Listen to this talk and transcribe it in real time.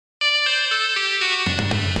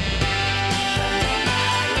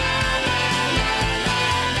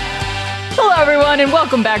everyone, and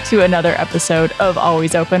welcome back to another episode of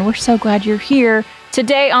Always Open. We're so glad you're here.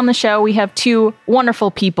 Today on the show, we have two wonderful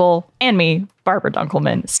people and me, Barbara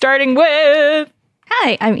Dunkelman, starting with...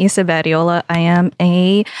 Hi, I'm Isa Badiola. I am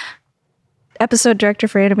a episode director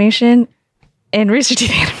for animation and research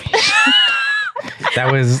animation.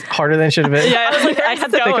 That was harder than it should have been. Yeah, I had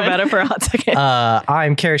to think about it for a hot second.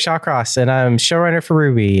 I'm Carrie Shawcross, and I'm showrunner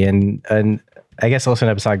for RWBY, and I guess also an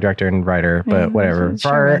episode director and writer, but whatever.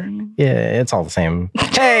 It's all the same.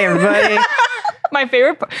 Hey, everybody. My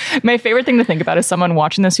favorite thing to think about is someone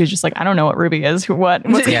watching this who's just like, I don't know what RWBY is. What's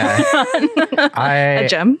going on? A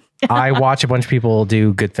gem. I watch a bunch of people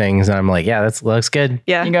do good things, and I'm like, yeah, that looks good.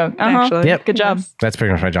 Yeah. You go, actually. Yep. Good job. That's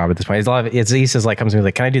pretty much my job at this point. It's a lot of it's Issa's like comes to me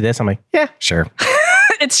like, can I do this? I'm like, yeah, sure.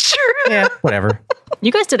 It's true. Yeah, whatever.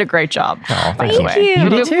 You guys did a great job. Oh, by the way. you. You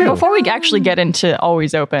did too. Before we actually get into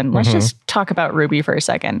Always Open, let's just talk about RWBY for a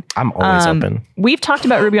second. I'm always open. We've talked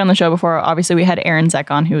about RWBY on the show before. Obviously, we had Aaron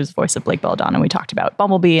Zek on, who was the voice of Blake Belladonna, and we talked about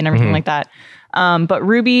Bumblebee and everything like that. But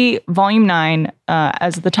RWBY Volume 9,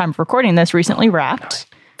 as of the time of recording this, recently wrapped.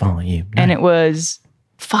 Volume. And it was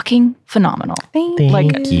fucking phenomenal. Thank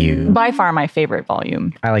you. By far my favorite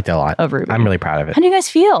volume. I liked it a lot. Of RWBY. I'm really proud of it. How do you guys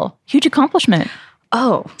feel? Huge accomplishment.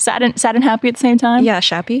 Oh. Sad and happy at the same time? Yeah,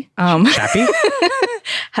 Shappy. Happy?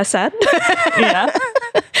 Hassad. Yeah.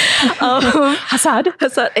 Hassad.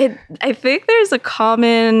 Hassad. I think there's a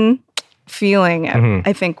common feeling,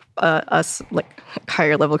 I think us like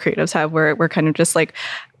higher level creatives have, where we're kind of just like,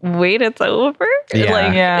 wait, it's over. Yeah.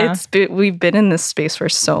 Like, Yeah. we've been in this space for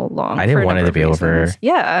so long. I didn't for a want it number to be of over. reasons.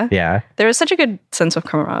 Yeah. Yeah. There was such a good sense of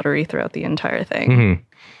camaraderie throughout the entire thing. Mm-hmm.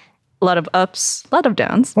 A lot of ups, a lot of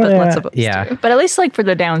downs, Well, but lots of ups yeah. too. But at least like for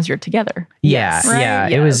the downs, you're together. Yeah, Right? yeah.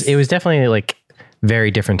 Yes. It was definitely like very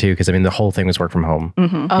different too, because I mean the whole thing was work from home.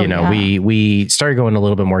 Oh, You know, yeah. we started going a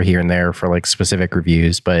little bit more here and there for like specific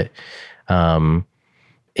reviews, but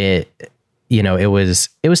it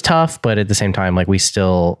was tough, but at the same time, like we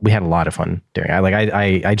had a lot of fun doing it.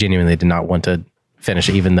 I genuinely did not want to finish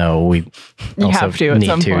it, even though we You also have to at need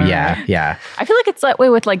some to. point, Yeah, right? yeah. I feel like it's that way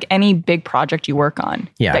with like any big project you work on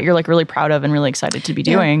Yeah. that you're like really proud of and really excited to be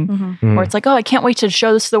doing. Mm-hmm. Or it's like, oh, I can't wait to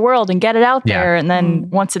show this to the world and get it out Yeah. there. And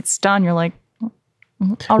then once it's done, you're like,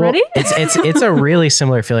 already? Well, it's a really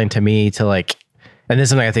similar feeling to me to like, and this is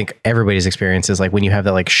something I think everybody's experience is like when you have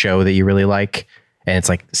that like show that you really like and it's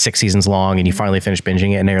like 6 seasons long and you finally finish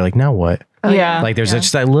binging it and you're like, now what? Yeah. Like there's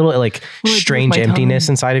just that little like do with strange my emptiness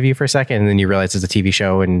inside of you for a second, and then you realize it's a TV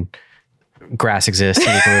show and grass exists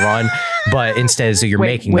and you can move on. But instead, so you're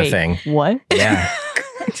making the thing. What? Yeah.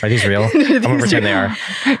 Are these real? I'm gonna pretend they are.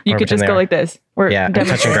 You could just go like this. Yeah, I'm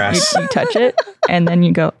touching grass. You touch it and then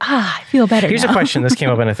you go, I feel better. Here's now. a question. This came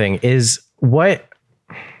up in a thing. Is what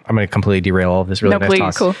I'm going to completely derail all of this really nice please.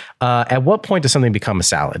 talk. Cool. At what point does something become a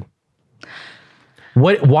salad?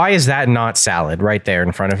 Why is that not salad right there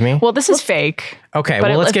in front of me? Well, this is fake. Okay, but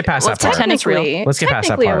well, let's get past that part. pretend it's real. Let's get past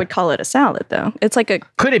that Technically, I part. would call it a salad, though. It's like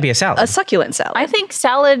Could it be a salad? a succulent salad. I think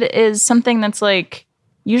salad is something that's like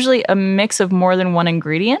usually a mix of more than one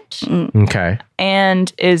ingredient Okay.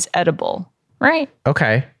 and is edible, right?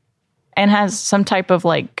 Okay. And has some type of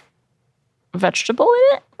like vegetable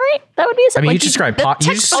in it, right? That would be a I mean, like you just described pot.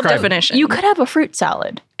 You just Textual described. definition. You could have a fruit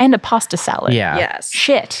salad and a pasta salad. Yeah. Yes.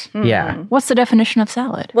 Shit. Yeah. What's the definition of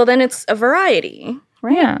salad? Well, then it's a variety,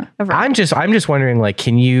 right? Yeah. A variety. I'm just wondering, like,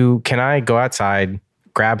 can I go outside,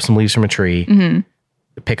 grab some leaves from a tree,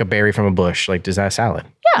 pick a berry from a bush? Like, does that a salad?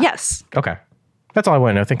 Yes. Okay. That's all I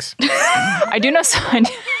want to know. Thanks. I do know some.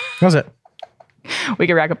 That was it. We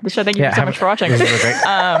can wrap up the show. Thank you so much for watching. This is great.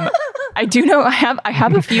 I do know I have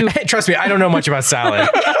a few. Trust me, I don't know much about salad.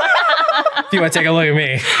 If you want to take a look at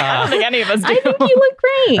me, I don't think any of us do. I think you look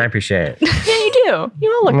great. I appreciate it. Yeah, you do.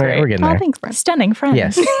 You all look great. We're getting there. Thanks, Brent. Stunning friends.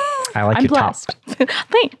 Yes. I like I'm your blessed. top.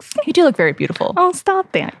 Thanks. You do look very beautiful. Oh,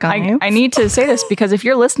 stop that, guys. I need to say this because if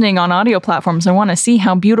you're listening on audio platforms and want to see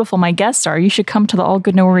how beautiful my guests are, you should come to the All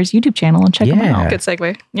Good No Worries YouTube channel and check them Yeah. out. Good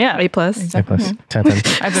segue. Yeah. A plus. A plus. 10, 10.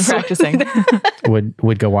 I've been practicing.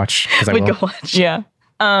 Would go watch. 'Cause I We'd will. go watch. Yeah.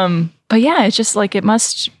 But yeah, it's just like it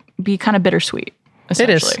must be kind of bittersweet. It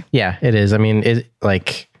Essentially. is. Yeah, it is. I mean, it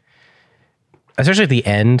like, especially at the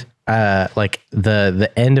end, like the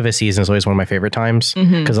end of a season is always one of my favorite times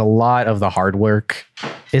because a lot of the hard work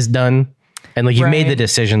is done, and like you've made the Right.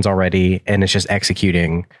 decisions already, and it's just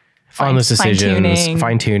executing on those decisions,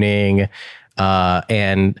 fine tuning,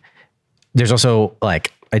 and there's also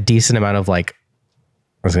like a decent amount of like.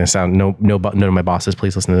 I was gonna sound none of my bosses,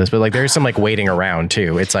 please listen to this, but like there's some like waiting around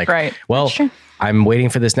too. It's like, Right. well, I'm waiting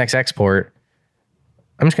for this next export.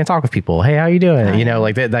 I'm just gonna talk with people. Hey, how you doing? You know,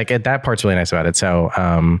 like that. Like that part's really nice about it. So,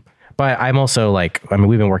 But I'm also like, I mean,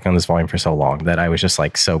 we've been working on this volume for so long that I was just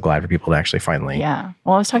like so glad for people to actually finally Yeah.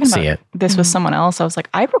 Well, I was talking see about it. this with someone else. I was like,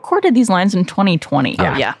 I recorded these lines in 2020. Oh,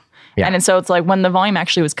 yeah. Yeah. And so it's like when the volume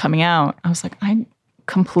actually was coming out, I was like, I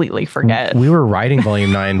completely forget. We were writing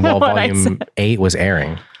volume 9 while What I volume 8 was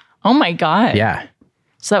airing. Oh my God. Yeah.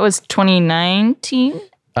 So that was 2019? No,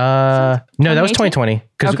 that was 2020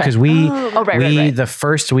 because we right. the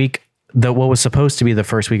first week, what was supposed to be the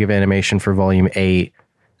first week of animation for volume 8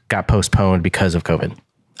 got postponed because of COVID,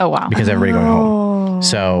 Oh, wow. because everybody going home.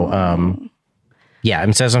 So yeah,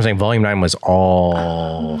 and so that's what I'm saying. Volume 9 was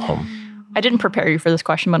all home. I didn't prepare you for this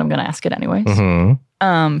question, but I'm going to ask it anyways.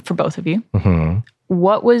 For both of you.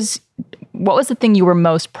 What was the thing you were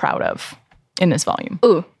most proud of in this volume?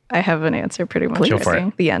 Ooh, I have an answer pretty much. Go for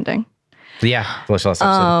it. The ending. Yeah, last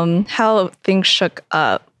episode. How things shook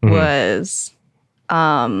up was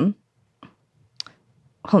hold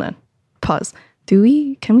on. Pause.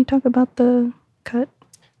 Can we talk about the cut?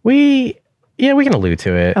 We can allude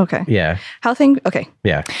to it. Okay. Yeah.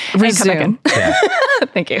 Yeah. Resume. Yeah.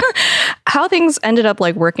 Thank you. How things ended up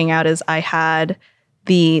like working out is I had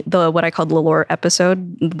the what I called the lore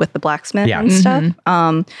episode with the blacksmith and stuff.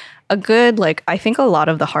 A good, like, I think a lot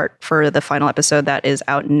of the heart for the final episode that is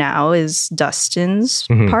out now is Dustin's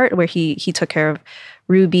part where he took care of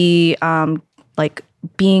Ruby, like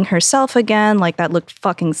being herself again. Like that looked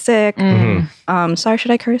fucking sick. Sorry, should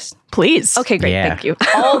I curse? Please. Okay, great. Yeah. Thank you.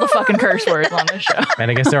 All the fucking curse words on this show. And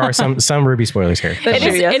I guess there are some Ruby spoilers here.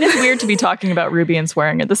 It is weird to be talking about Ruby and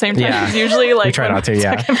swearing at the same time. Yeah. It's usually like We try not to,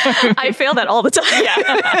 yeah. I fail that all the time.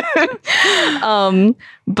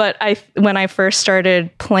 But when I first started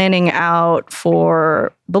planning out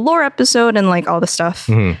for the lore episode and like all the stuff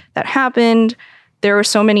that happened, there were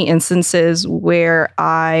so many instances where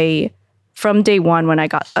from day one, when I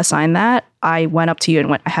got assigned that, I went up to you and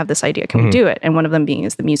went, I have this idea. Can we do it? And one of them being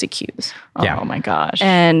is the music cues. Yeah. Oh my gosh.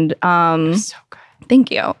 And so good. thank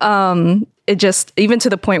you. It just, even to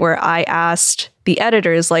the point where I asked the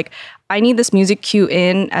editors, like, I need this music cue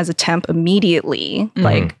in as a temp immediately,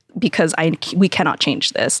 like, because we cannot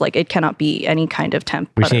change this. Like, it cannot be any kind of temp.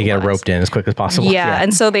 We just need to get it roped in as quick as possible. Yeah.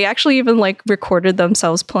 And so they actually even like recorded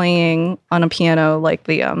themselves playing on a piano, like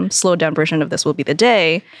the slowed down version of This Will Be the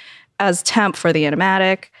Day as temp for the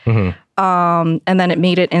animatic. And then it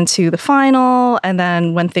made it into the final. And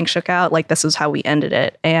then when things shook out, like this is how we ended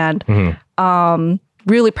it. And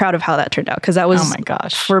really proud of how that turned out. Because that was, oh my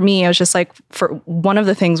gosh, for me, it was just like for one of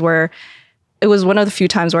the things where it was one of the few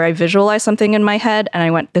times where I visualized something in my head and I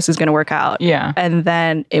went, this is going to work out. Yeah. And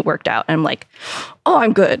then it worked out. And I'm like, oh,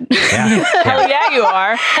 I'm good. Yeah. Hell yeah, you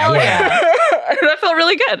are. Hell yeah. That felt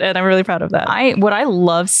really good. And I'm really proud of that. What I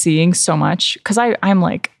love seeing so much, because I'm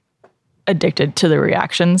like addicted to the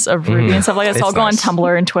reactions of Ruby and stuff like that. So I'll go on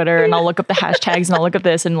Tumblr and Twitter and I'll look up the hashtags and I'll look up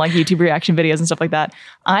this and like YouTube reaction videos and stuff like that.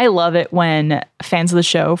 I love it when fans of the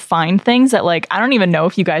show find things that like, I don't even know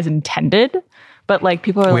if you guys intended, but like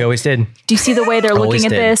people are like, We always did. do you see the way they're looking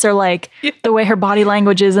at this? Or like the way her body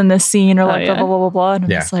language is in this scene or like blah, blah, blah, blah, blah. And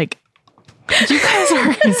I'm just like, you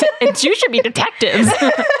guys you should be detectives.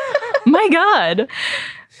 My God.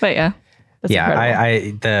 But yeah. That's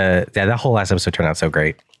incredible. That whole last episode turned out so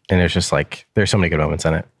great. And it's just like, there's so many good moments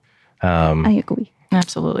in it. I agree.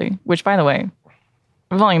 Absolutely. Which, by the way,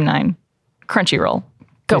 Volume 9, Crunchyroll.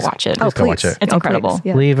 Go watch it. Go watch it. It's incredible. Please.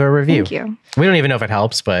 Yeah. Leave a review. Thank you. We don't even know if it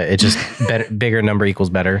helps, but it just bigger number equals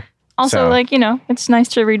better. Also, like, you know, it's nice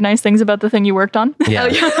to read nice things about the thing you worked on. Yeah.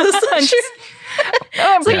 I'm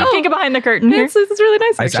taking a peek behind the curtain here. It's really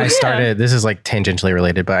nice. Actually. I started, this is like tangentially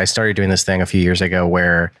related, but I started doing this thing a few years ago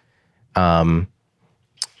where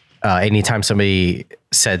anytime somebody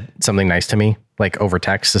said something nice to me, like over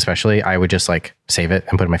text especially, I would just like save it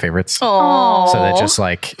and put it in my favorites. Aww. So that just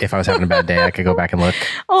like, if I was having a bad day, I could go back and look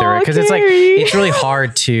through it. Because it's like, it's really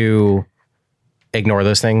hard to ignore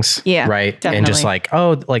those things. Yeah, right. Definitely. And just like,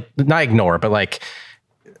 like not ignore, but like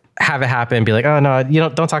have it happen and be like, oh no,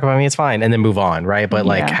 don't talk about me. It's fine. And then move on. Right. But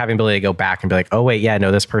like having the ability to go back and be like, oh wait, yeah,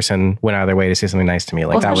 no, this person went out of their way to say something nice to me.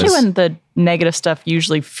 Like well, especially when the negative stuff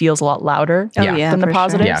usually feels a lot louder than the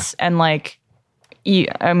positives. Sure. Yeah. And like,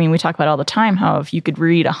 I mean, we talk about all the time how if you could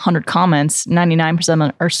read 100 comments,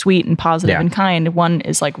 99% are sweet and positive and kind. One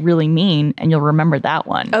is like really mean and you'll remember that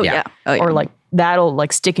one. Oh yeah. Or like that'll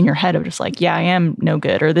like stick in your head of just like, yeah, I am no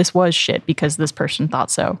good, or this was shit because this person thought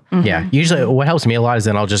so. Yeah. Usually what helps me a lot is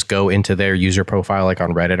then I'll just go into their user profile, like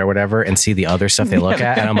on Reddit or whatever, and see the other stuff they look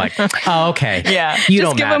at. And I'm like, oh, okay. Yeah. You just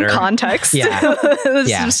don't give matter. them context. Yeah.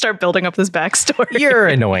 Just start building up this backstory. You're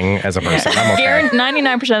annoying as a person. I'm okay.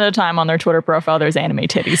 99% of the time on their Twitter profile, there's anime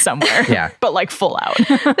titties somewhere. Yeah. But like full out.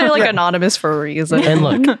 They're like anonymous for a reason. And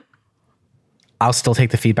look, I'll still take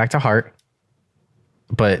the feedback to heart,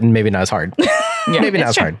 but maybe not as hard. Maybe not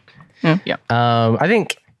as hard. Yeah.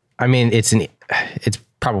 I mean, it's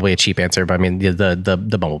probably a cheap answer, but I mean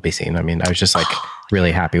the Bumblebee scene. I mean, I was just like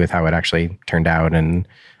really happy with how it actually turned out, and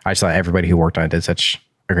I just thought everybody who worked on it did such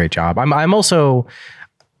a great job. I'm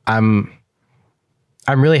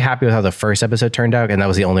really happy with how the first episode turned out, and that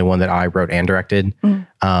was the only one that I wrote and directed.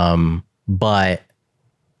 But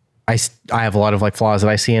I have a lot of like flaws that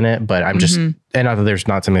I see in it, but I'm just, and not that there's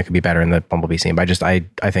not something that could be better in the Bumblebee scene, but I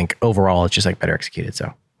think overall it's just like better executed.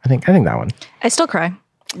 So I think that one. I still cry.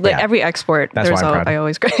 Like every export, That's why I'm proud. I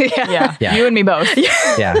always cry. Yeah. You and me both.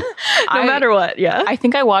 Yeah. No matter what. Yeah. I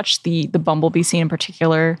think I watched the Bumblebee scene in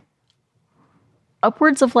particular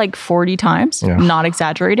upwards of like 40 times, not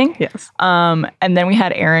exaggerating. Yes. And then we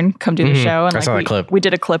had Aaron come do the show, and I saw that clip. We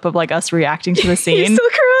did a clip of like us reacting to the scene. Still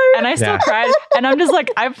crying. And I still cried. And I'm just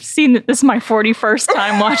like, I've seen this is my 41st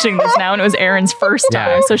time watching this now, and it was Erin's first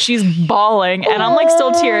time. So she's bawling, and I'm like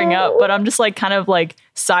still tearing up, but I'm just like kind of like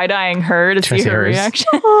side-eyeing her to see her reaction.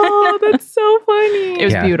 Oh, that's so funny. It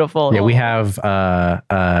was beautiful. Yeah, we have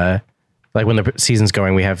like when the season's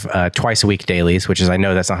going, we have twice a week dailies, which is, I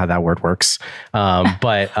know that's not how that word works.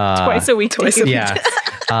 But twice a week. Yeah.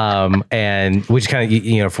 And we just kind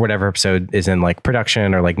of, for whatever episode is in like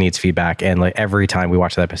production or like needs feedback. And like every time we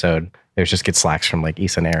watch that episode, there's just get slacks from like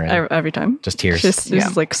Issa and Aaron. Every time. Just tears.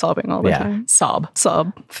 Just like sobbing all the time. Sob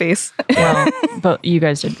Face. Well, but you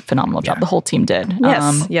guys did a phenomenal job. The whole team did.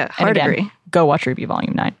 Yes. Hard agree. Go watch RWBY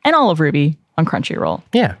Volume 9 and all of RWBY on Crunchyroll.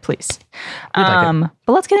 Yeah. Please. Like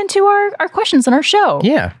but let's get into our questions on our show.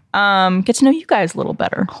 Yeah. Get to know you guys a little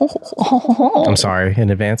better. I'm sorry in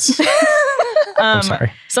advance. I'm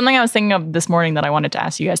sorry. Something I was thinking of this morning that I wanted to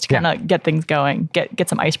ask you guys to kind of get things going, get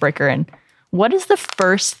some icebreaker in. What is the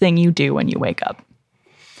first thing you do when you wake up?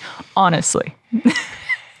 Honestly.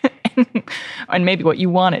 And maybe what you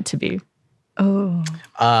want it to be. Oh.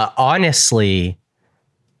 Honestly,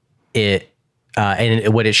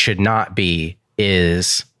 and what it should not be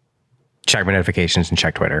is check my notifications and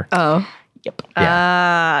check Twitter. Oh. Yep.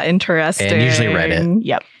 Yeah. Interesting. And usually Reddit.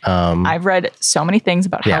 Yep. I've read so many things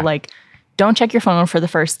about how like don't check your phone for the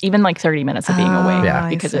first even like 30 minutes of being awake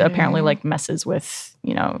because it apparently like messes with,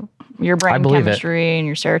 your brain chemistry and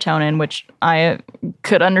your serotonin, which I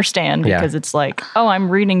could understand because it's like, oh, I'm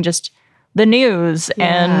reading just the news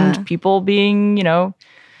and people being,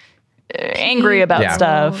 angry about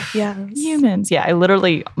stuff. Yes. Humans. Yeah. I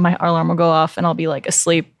literally, my alarm will go off and I'll be like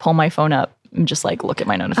asleep, pull my phone up and just like look at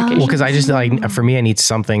my notifications. Well, because I just like, for me, I need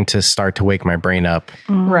something to start to wake my brain up.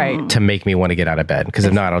 Right. To make me want to get out of bed. Because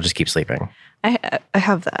if not, I'll just keep sleeping. I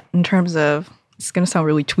have that in terms of, it's going to sound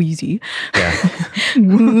really tweezy. Yeah.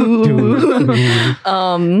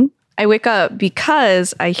 I wake up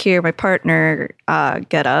because I hear my partner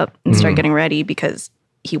get up and start getting ready because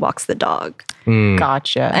he walks the dog.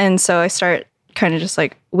 Gotcha. And so I start kind of just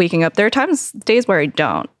like waking up. There are days where I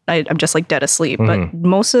don't. I'm just like dead asleep. But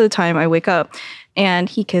most of the time I wake up and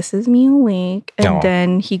he kisses me awake. And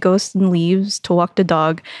then he goes and leaves to walk the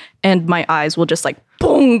dog. And my eyes will just like,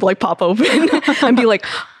 boom, like pop open and be like,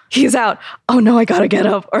 he's out. Oh no, I gotta get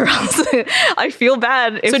up or else I feel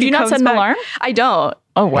bad. So do you not set an alarm? I don't.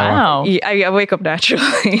 Oh, wow. I wake up naturally.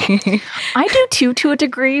 I do too, to a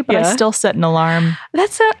degree, but I still set an alarm.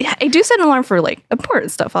 I do set an alarm for like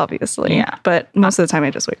important stuff, obviously. Yeah. But most of the time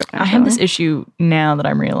I just wake up naturally. I have this issue now that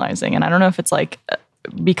I'm realizing, and I don't know if it's like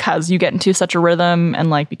because you get into such a rhythm and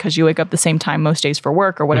like because you wake up the same time most days for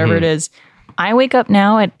work or whatever it is. I wake up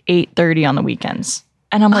now at 8:30 on the weekends.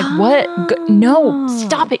 And I'm like, what? No,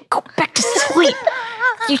 stop it. Go back to sleep.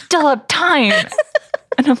 You still have time.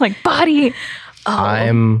 And I'm like, body. Oh.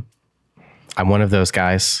 I'm one of those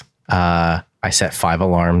guys. I set 5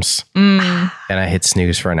 alarms and I hit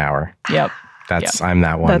snooze for an hour. Yep. I'm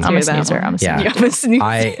that one. I'm a snoozer. I'm a snoozer.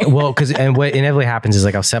 Because what inevitably happens is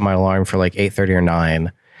like I'll set my alarm for like 8:30 or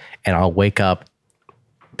 9 and I'll wake up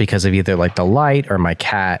because of either like the light or my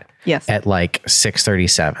cat at like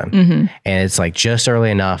 6:37. And it's like just early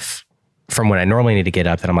enough from when I normally need to get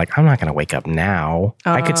up that I'm like, I'm not going to wake up now.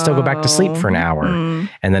 I could still go back to sleep for an hour.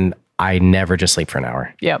 And then I never just sleep for an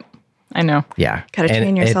hour. Yep. I know. Yeah. Gotta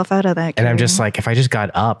train yourself out of that. And I'm just like, if I just got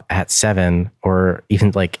up at 7 or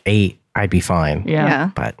even like 8, I'd be fine.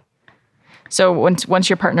 Yeah. But so once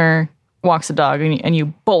your partner walks the dog and you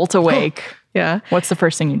bolt awake, what's the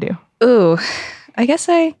first thing you do? Ooh. I guess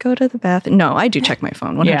I go to the bathroom. No, I do check my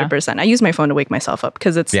phone 100%. I use my phone to wake myself up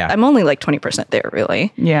because I'm only like 20% there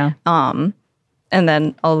really. Yeah. And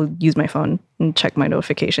then I'll use my phone and check my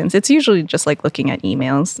notifications. It's usually just like looking at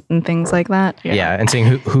emails and things like that. Yeah. And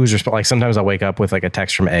seeing who's like sometimes I'll wake up with like a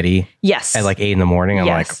text from Eddie. Yes. At like 8 in the morning. I'm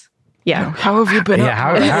like, Yeah. How have you been? Yeah, how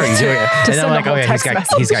are you doing? And I'm like, oh yeah,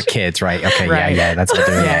 he's got kids, right? Okay, Right. yeah, that's what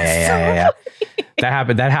they're doing. Yeah.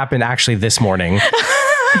 That happened actually this morning.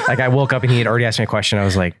 Like I woke up and he had already asked me a question. I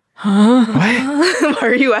was like, huh? What? Why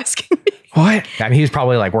are you asking me? What? I mean, he was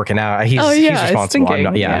probably like working out. He's responsible. I'm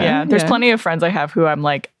not, Yeah. There's plenty of friends I have who I'm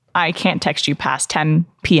like, I can't text you past 10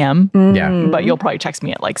 p.m. Yeah. But you'll probably text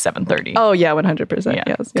me at like 7:30. Oh yeah, 100%. Yeah,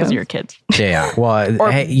 Yes. because of your kids. Yeah.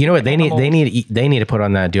 Well, hey, you know what? They need to put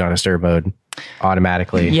on that do not disturb mode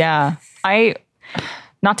automatically. Yeah.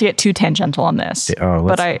 Not to get too tangential on this, Oh,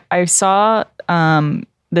 but I saw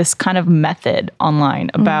this kind of method online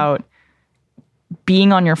about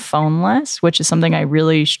being on your phone less, which is something I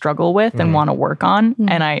really struggle with and want to work on.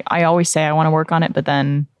 And I always say I want to work on it, but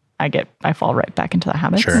then I fall right back into the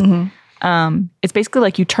habit. Sure. It's basically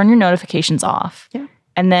like you turn your notifications off. Yeah.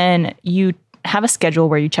 And then you have a schedule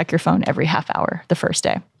where you check your phone every half hour the first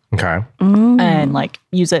day. Okay. And like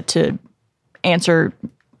use it to answer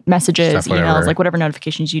messages, Stuff, emails, like whatever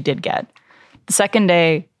notifications you did get. The second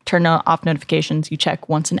day, turn off notifications. You check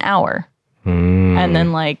once an hour. And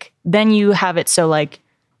then you have it so like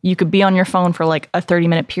you could be on your phone for like a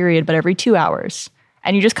 30-minute period, but every 2 hours.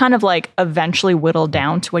 And you just kind of like eventually whittle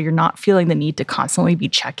down to where you're not feeling the need to constantly be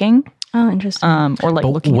checking. Oh, interesting. Or like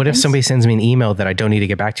looking. What if somebody sends me an email that I don't need to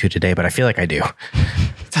get back to today, but I feel like I do?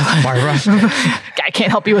 Barbara, I can't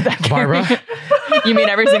help you with that, Carrie. Barbara. You mean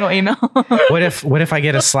every single email? What if I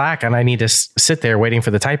get a Slack and I need to sit there waiting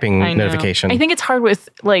for the typing notification? I think it's hard with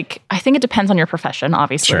like, I think it depends on your profession,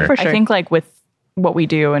 obviously. Sure. For sure. I think like with what we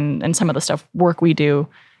do and some of the work we do,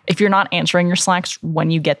 if you're not answering your Slacks when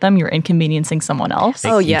you get them, you're inconveniencing someone else.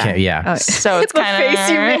 Oh You yeah. can't- yeah. Oh, So it's the kind of face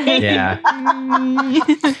you made. Yeah.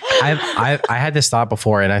 I had this thought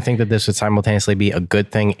before, and I think that this would simultaneously be a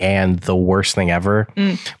good thing and the worst thing ever.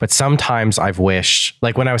 But sometimes I've wished,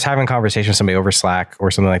 like when I was having a conversation with somebody over Slack or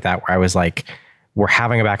something like that, where I was like, we're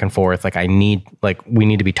having a back and forth, like we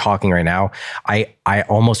need to be talking right now. I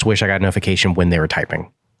almost wish I got a notification when they were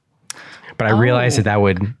typing. But I realized that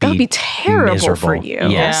would be terrible miserable for you.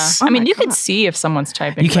 Yes. I mean, you could see if someone's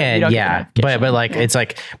typing. You but can, don't get yeah. notification. But like, it's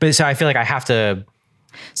like, but so I feel like I have to,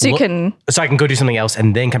 So you can. so I can go do something else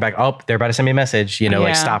and then come back. Oh, they're about to send me a message. You know,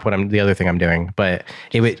 like Yeah. stop the other thing I'm doing. But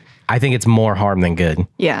I think it's more harm than good.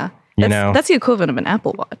 Yeah. That's the equivalent of an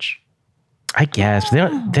Apple Watch. I guess but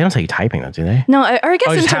they don't tell you typing though, do they? No, I guess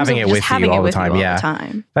Oh, in just terms having of it just with you having all it the with time, you all yeah. the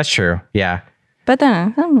time. That's true. Yeah. But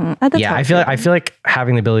then, I don't know. That's Yeah. I feel like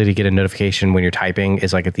having the ability to get a notification when you're typing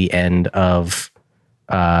is like at the end of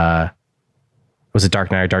was it Dark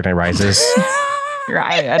Knight or Dark Knight Rises?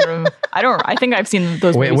 Right. I think I've seen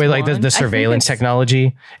those. Wait, movies like the surveillance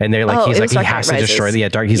technology, and they're like, Oh, he's it like, was he Dark has Knight to destroy Rises. the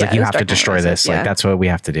he's Yeah, like, it you was have to Dark Knight destroy Rises, this. yeah. Like, that's what we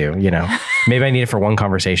have to do, you know? Maybe I need it for one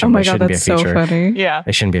conversation, Oh but my it god, shouldn't be a that's so feature. funny. Yeah.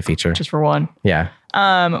 It shouldn't be a feature. Just for one. Yeah.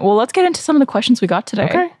 Well, let's get into some of the questions we got today.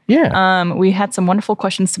 Okay. Yeah. We had some wonderful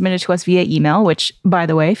questions submitted to us via email, which, by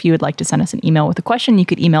the way, if you would like to send us an email with a question, you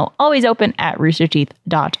could email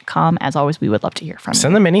alwaysopen@roosterteeth.com. As always, we would love to hear from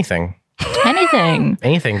Send them anything. you. Anything.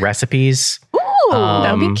 Anything. Recipes,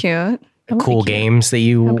 That would be cute. That would cool be cute. games that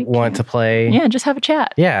you want to play. Yeah, just have a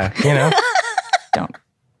chat. Yeah. You know, Don't.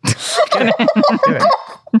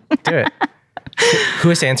 do it. Who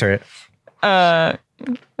has to answer it?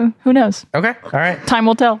 Who knows? Okay. All right. Time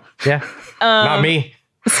will tell. Yeah. Not me.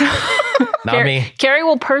 Not me. Carrie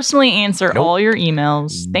will personally answer all your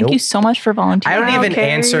emails. Thank you so much for I volunteering. don't even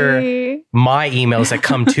answer my emails that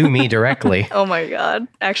come to me directly. Oh my god.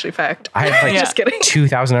 Actually, fact. I have like Just kidding.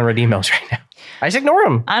 2,000 unread emails right now. I just ignore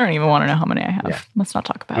them. I don't even want to know how many I have. Yeah. Let's not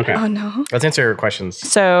talk about Okay. it. Oh no. Let's answer questions.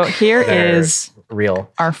 So here that are is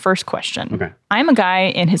real. our first question. Okay. I'm a guy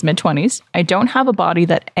in his mid-20s. I don't have a body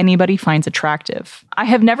that anybody finds attractive. I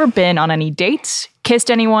have never been on any dates, kissed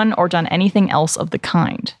anyone, or done anything else of the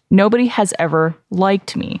kind. Nobody has ever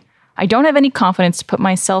liked me. I don't have any confidence to put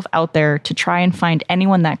myself out there to try and find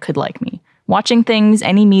anyone that could like me. Watching things,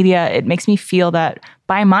 any media, it makes me feel that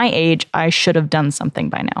by my age, I should have done something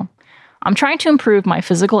by now. I'm trying to improve my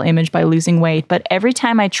physical image by losing weight, but every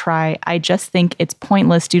time I try, I just think it's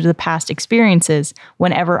pointless due to the past experiences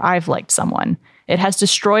whenever I've liked someone. It has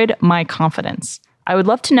destroyed my confidence. I would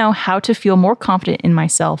love to know how to feel more confident in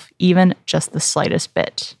myself, even just the slightest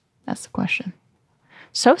bit. That's the question.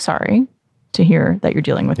 So sorry to hear that you're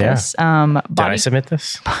dealing with Yeah. this. Did I submit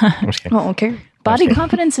this? I'm just kidding. Oh, okay. Body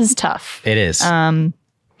confidence is tough. It is. And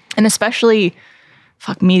especially,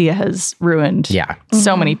 media has ruined Yeah.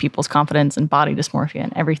 so many people's confidence and body dysmorphia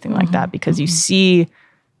and everything like that, because you see,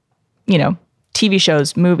 TV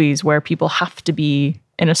shows, movies where people have to be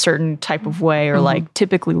in a certain type of way or like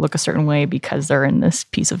typically look a certain way because they're in this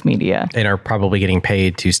piece of media. And are probably getting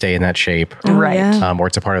paid to stay in that shape. Right. Yeah. Or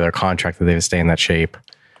it's a part of their contract that they have to stay in that shape.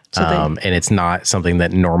 And it's not something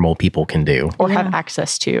that normal people can do. Or have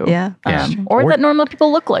access to. Yeah. Or that normal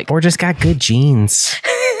people look like. Or just got good genes,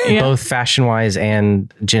 both fashion-wise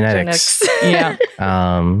and genetics. Yeah.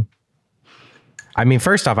 I mean,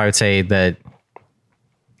 first off, I would say that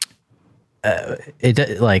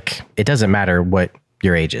it doesn't matter what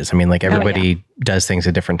your age is. I mean, like everybody does things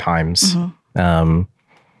at different times. And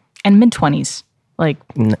mid-20s. Like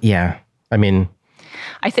yeah. I mean,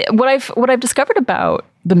 I think what I've discovered about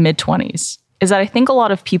the mid-20s is that I think a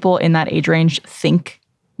lot of people in that age range think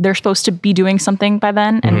they're supposed to be doing something by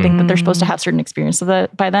then and think that they're supposed to have certain experience of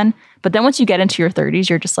that by then. But then once you get into your 30s,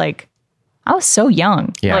 you're just like, I was so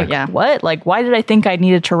young. Yeah. Like, what? Like, why did I think I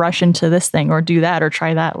needed to rush into this thing or do that or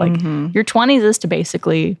try that? Like, your 20s is to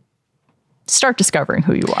basically start discovering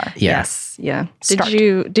who you are. yeah. Yes. Yeah.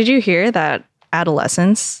 Did you hear that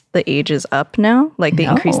adolescence, the age is up now? Like they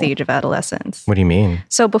increased the age of adolescence. What do you mean?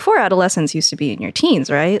 So before adolescence used to be in your teens,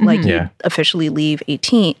 right? Like you officially leave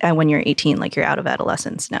 18 and when you're 18, like you're out of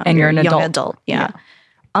adolescence now. And you're an young adult. Yeah.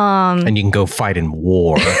 And you can go fight in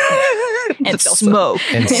war And smoke.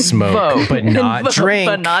 and smoke, but not drink.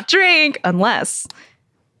 But not drink unless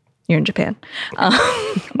you're in Japan.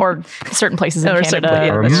 Or certain places in Or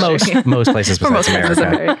Canada. Or most places besides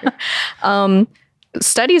America.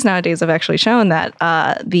 Studies nowadays have actually shown that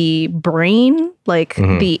the brain, like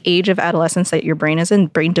the age of adolescence that your brain is in,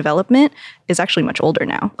 brain development is actually much older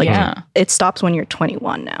now. Like it stops when you're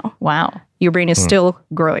 21 now. Wow. Your brain is still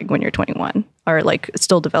growing when you're 21 or like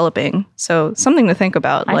still developing. So something to think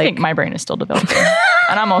about. I think my brain is still developing.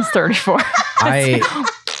 And I'm almost 34.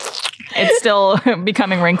 It's still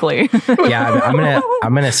becoming wrinkly. Yeah,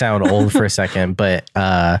 I'm gonna sound old for a second, but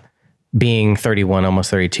being 31, almost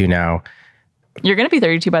 32 now, You're going to be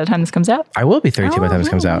 32 by the time this comes out. I will be 32 by the time this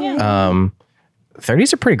comes out.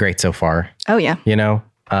 30s are pretty great so far. Oh yeah. You know,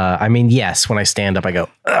 I mean, yes, when I stand up, I go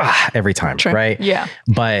every time, right? Yeah.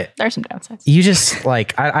 But there's some downsides. You just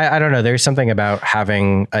like, I don't know. There's something about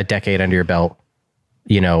having a decade under your belt,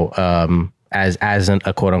 you know, as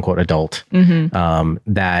a quote unquote adult,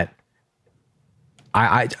 that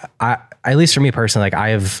I at least for me personally, like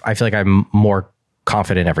I feel like I'm more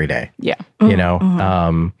confident every day. Yeah. You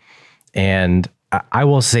know, and I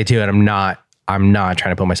will say too, and I'm not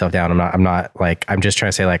trying to put myself down. I'm not like, I'm just trying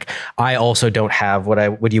to say like, I also don't have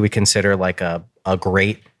what you would consider like a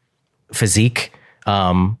great physique.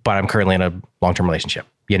 But I'm currently in a long-term relationship.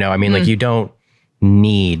 You know, I mean, like you don't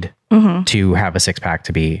need to have a six pack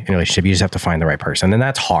to be in a relationship. You just have to find the right person. And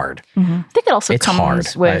that's hard. I think it also It's comes hard.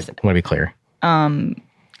 with, I want to be clear. and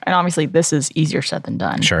obviously this is easier said than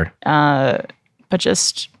done. Sure. But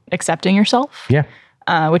just accepting yourself. Yeah.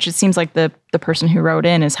 Which it seems like the person who wrote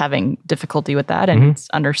in is having difficulty with that. And it's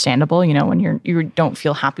understandable, you know, when you don't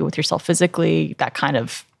feel happy with yourself physically, that kind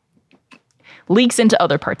of leaks into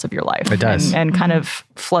other parts of your life. It does. And kind of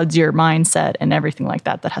floods your mindset and everything like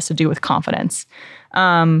that has to do with confidence.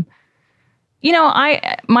 You know,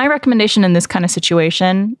 my recommendation in this kind of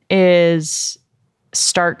situation is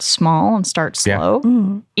start small and start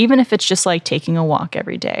slow. Even if it's just like taking a walk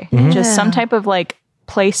every day. Just some type of like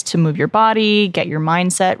place to move your body, get your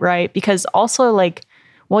mindset right. Because also like,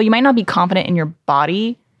 while you might not be confident in your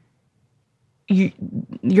body,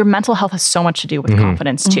 your mental health has so much to do with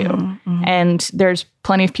confidence too. And there's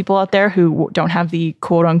plenty of people out there who don't have the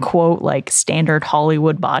quote unquote like standard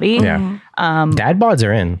Hollywood body. Yeah. Dad bods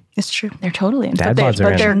are in. It's true. They're totally in. Dad bods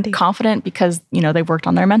are in. They're confident because, you know, they've worked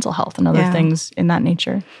on their mental health and other things in that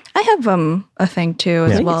nature. I have a thing too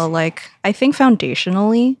as well. Like I think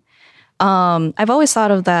foundationally, I've always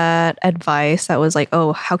thought of that advice that was like,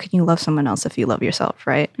 oh, how can you love someone else if you love yourself,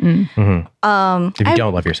 right? If you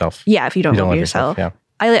don't love yourself. Yeah, if you don't love yourself. Yeah.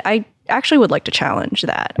 I actually would like to challenge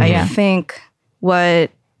that. I think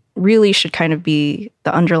what really should kind of be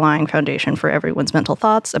the underlying foundation for everyone's mental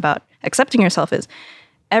thoughts about accepting yourself is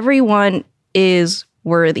everyone is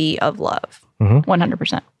worthy of love.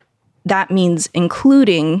 100%. That means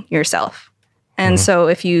including yourself. And so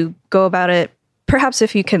if you go about it, perhaps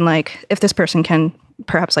if you can like, if this person can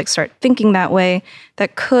perhaps like start thinking that way,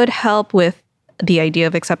 that could help with the idea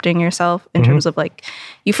of accepting yourself in terms of like,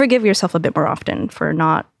 you forgive yourself a bit more often for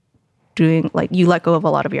not doing, like you let go of a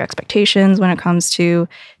lot of your expectations when it comes to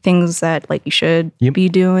things that like you should be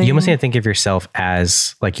doing. You almost need to think of yourself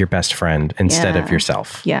as like your best friend instead of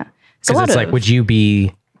yourself. Yeah. Because it's like, would you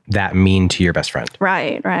be that mean to your best friend?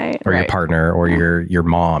 Right. Or your partner or your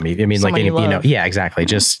mom. I mean, someone like, you you know, love. yeah, exactly.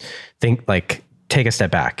 Just think like, take a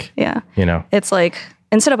step back. Yeah. You know? It's like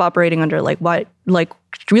instead of operating under like why, like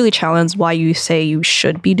really challenge why you say you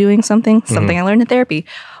should be doing something I learned in therapy.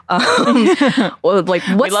 Well, like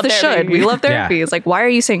what's the should? We love therapy. Yeah. It's like, why are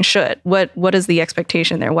you saying should? What is the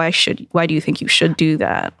expectation there? Why do you think you should do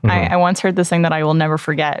that? I once heard this thing that I will never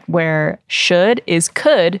forget where should is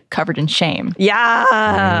could covered in shame.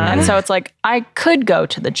 Yeah. And so it's like, I could go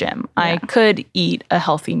to the gym. Yeah. I could eat a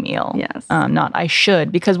healthy meal. Yes. Not I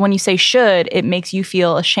should, because when you say should, it makes you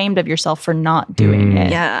feel ashamed of yourself for not doing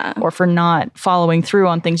it. Yeah. Or for not following through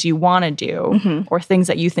on things you want to do or things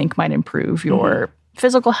that you think might improve your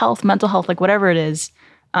physical health, mental health, like whatever it is.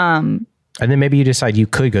 And then maybe you decide you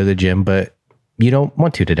could go to the gym, but you don't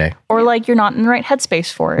want to today. Or like you're not in the right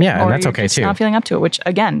headspace for it. Yeah, or and that's okay too. Not feeling up to it, which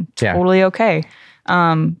again, totally okay.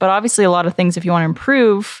 But obviously a lot of things, if you want to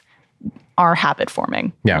improve, are habit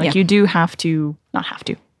forming. Yeah. Like you do have to, not have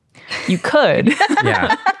to, you could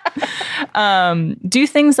do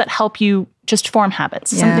things that help you just form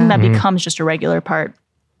habits. Something that becomes just a regular part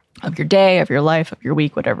of your day, of your life, of your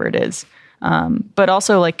week, whatever it is. But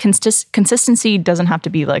also like consistency doesn't have to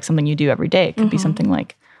be like something you do every day. It could be something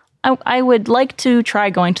like, I would like to try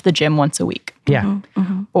going to the gym once a week. Yeah.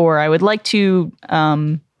 Or I would like to,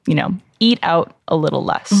 eat out a little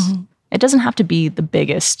less. It doesn't have to be the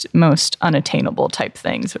biggest, most unattainable type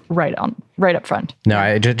things right up front.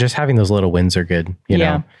 No, just having those little wins are good. You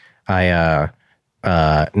know,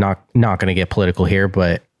 not going to get political here,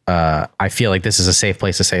 but I feel like this is a safe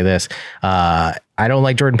place to say this. I don't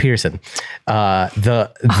like Jordan Peterson.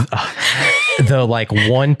 The like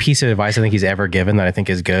one piece of advice I think he's ever given that I think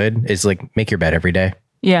is good is like make your bed every day.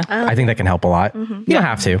 Yeah. I think that can help a lot. You don't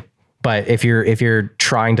have to, but if you're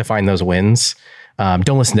trying to find those wins,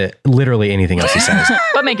 don't listen to literally anything else he says.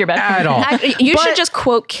 But make your bed. At all. You should just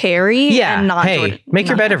quote Carrie and not Jordan. Make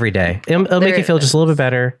your bed every day. It'll make you feel just a little bit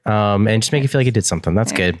better. And just make you feel like you did something.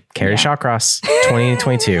 That's good. Carrie Shawcross,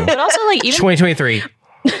 2022. But also like even 2023.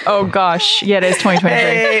 Oh gosh. Yeah, it is 2023.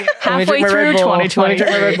 Hey, halfway through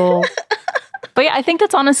 2023. But yeah, I think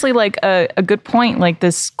that's honestly like a good point. Like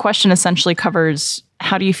this question essentially covers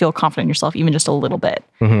how do you feel confident in yourself, even just a little bit.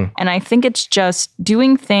 And I think it's just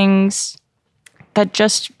doing things that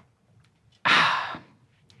just, I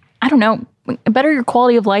don't know, better your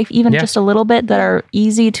quality of life, even just a little bit, that are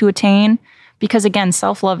easy to attain. Because again,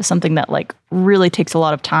 self-love is something that like really takes a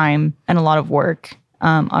lot of time and a lot of work.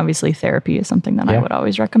 Obviously therapy is something that I would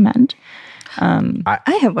always recommend.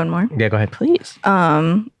 I have one more. Yeah, go ahead. Please.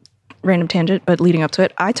 Random tangent, but leading up to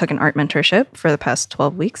it, I took an art mentorship for the past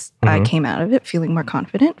 12 weeks. I came out of it feeling more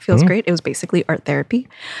confident. Feels great. It was basically art therapy.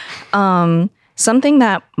 Something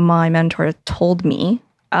that my mentor told me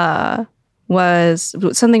was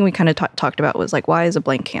something we kind of talked about was like, why is a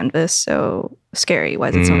blank canvas so scary? Why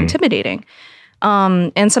is it so intimidating?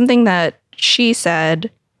 And something that she said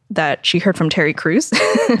that she heard from Terry Crews,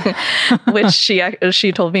 which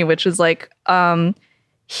she told me, which was like,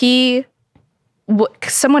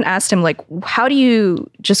 someone asked him like, how do you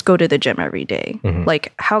just go to the gym every day?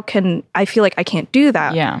 Like, how can I feel like I can't do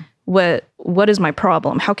that? Yeah. What is my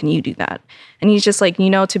problem? How can you do that? And he's just like,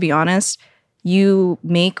 to be honest, you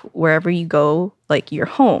make wherever you go, like your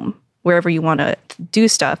home, wherever you want to do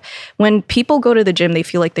stuff. When people go to the gym, they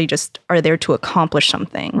feel like they just are there to accomplish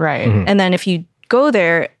something. Right. And then if you go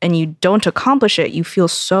there and you don't accomplish it, you feel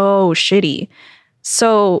so shitty.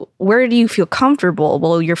 So where do you feel comfortable?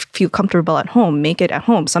 Well, you feel comfortable at home. Make it at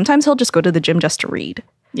home. Sometimes he'll just go to the gym just to read.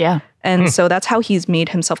 Yeah. And so that's how he's made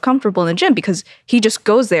himself comfortable in the gym, because he just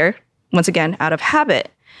goes there, once again, out of habit.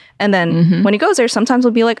 And then when he goes there, sometimes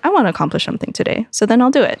he'll be like, I want to accomplish something today. So then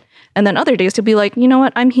I'll do it. And then other days he'll be like, you know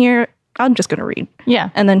what? I'm here. I'm just going to read. Yeah.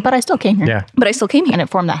 And then, but I still came here. Yeah. But I still came here. And it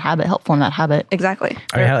formed that habit, helped form that habit. Exactly.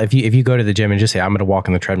 I mean, hell, if you go to the gym and just say, I'm going to walk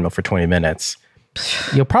on the treadmill for 20 minutes,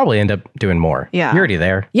 you'll probably end up doing more. Yeah. You're already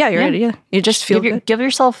there. Yeah, you're already, yeah. You just feel good. Give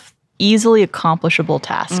yourself easily accomplishable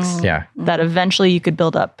tasks. Yeah. That eventually you could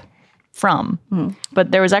build up from.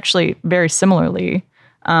 But there was actually very similarly,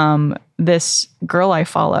 this girl I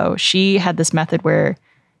follow, she had this method where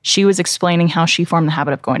she was explaining how she formed the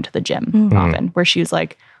habit of going to the gym often, where she was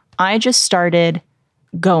like, I just started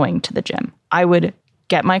going to the gym. I would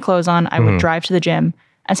get my clothes on, I would drive to the gym,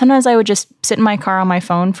 and sometimes I would just sit in my car on my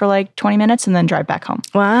phone for like 20 minutes and then drive back home.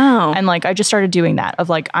 Wow. And like, I just started doing that of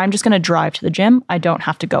like, I'm just going to drive to the gym. I don't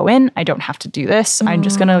have to go in. I don't have to do this. I'm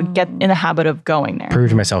just going to get in the habit of going there.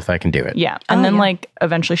 Prove to myself that I can do it. Yeah. And then like,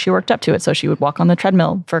 eventually she worked up to it. So she would walk on the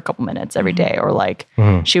treadmill for a couple minutes every day, or like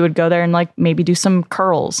she would go there and like maybe do some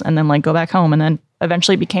curls and then like go back home, and then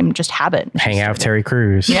eventually it became just habit. Hang out with Terry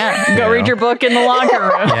Crews. Yeah. Go read your book in the locker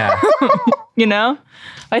room. Yeah. You know?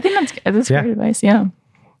 I think that's great advice. Yeah.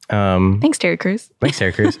 Thanks, Terry Crews.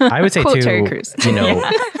 I would say too, Terry Crews. you know,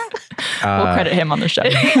 we'll credit him on the show.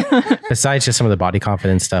 besides just some of the body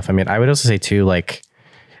confidence stuff, I mean, I would also say too, like,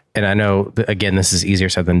 and I know again, this is easier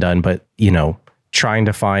said than done, but you know, trying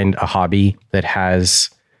to find a hobby that has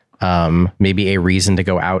maybe a reason to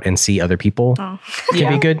go out and see other people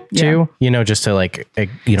can be good too, you know, just to like,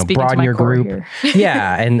 you know, Speaking broaden your group.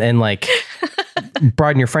 Yeah. And like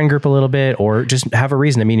broaden your friend group a little bit, or just have a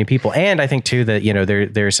reason to meet new people. And I think too, that, you know,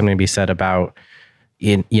 there's something to be said about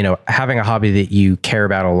you know, having a hobby that you care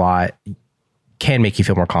about a lot can make you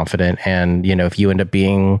feel more confident. And, you know, if you end up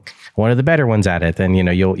being one of the better ones at it, then, you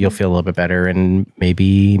know, you'll feel a little bit better and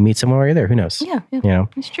maybe meet someone while you're there. Who knows? Yeah. You know,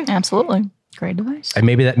 it's true. Absolutely. Great advice. And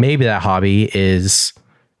maybe that hobby is,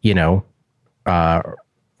 you know, what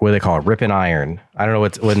do they call it? Rip and iron. I don't know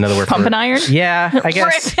what another word. Pumping iron? Yeah, I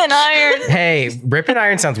guess. Rip and iron. Hey, rip and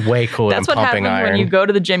iron sounds way cooler than pumping iron. That's what happens when you go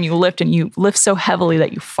to the gym, you lift so heavily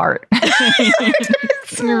that you fart.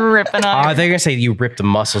 Rip and iron. They're going to say you rip the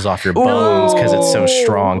muscles off your bones because it's so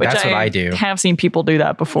strong. That's what I do. I have seen people do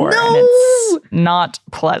that before, and it's not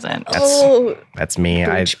pleasant. That's me.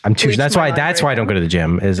 I'm too. That's why I don't go to the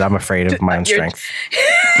gym. Is I'm afraid of my own strength.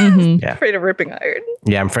 Yeah. Afraid of ripping iron.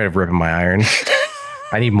 Yeah, I'm afraid of ripping my iron.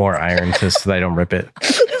 I need more iron so that I don't rip it.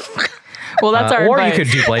 Well, that's our advice. Or you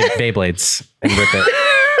could do Beyblades and rip it.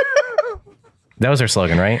 That was our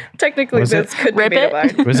slogan, right? Technically, this could rip be made of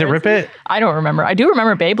iron. Was it rip it? I don't remember. I do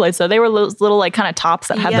remember Beyblades, though. They were little like kind of tops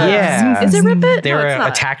that had the... Yeah. Is it rip it? They were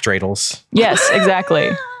attack dreidels. Yes, exactly.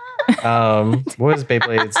 What was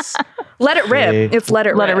Beyblades? Let it rip. It's let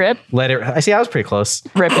it rip. Let it rip. Let it. I see. I was pretty close.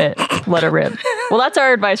 Rip it. Let it rip. Well, that's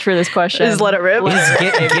our advice for this question. Is let it rip.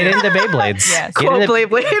 Get into Beyblades. Yes.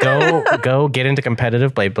 Go get into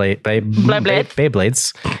competitive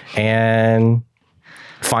Beyblades and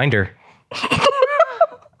find her.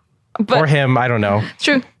 Or him. I don't know. It's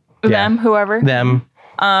true. Them, whoever. Them.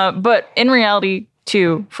 But in reality,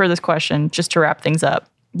 too, for this question, just to wrap things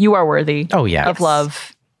up, you are worthy of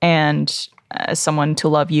love and someone to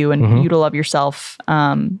love you and you to love yourself.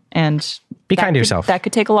 And be kind to yourself. That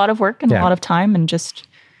could take a lot of work and a lot of time, and just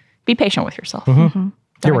be patient with yourself.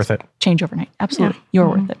 You're worth it. Change overnight. Absolutely. You're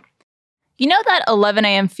worth it. You know that 11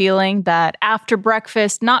 a.m. feeling, that after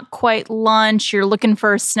breakfast, not quite lunch, you're looking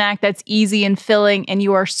for a snack that's easy and filling, and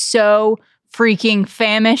you are so freaking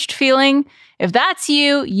famished feeling? If that's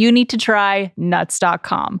you, you need to try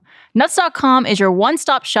Nuts.com. Nuts.com is your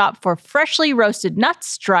one-stop shop for freshly roasted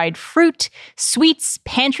nuts, dried fruit, sweets,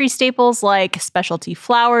 pantry staples like specialty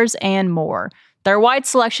flours, and more. Their wide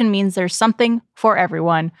selection means there's something for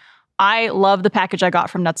everyone. I love the package I got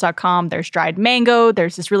from Nuts.com. There's dried mango,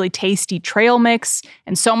 there's this really tasty trail mix,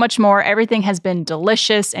 and so much more. Everything has been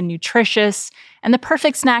delicious and nutritious, and the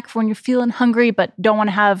perfect snack for when you're feeling hungry but don't want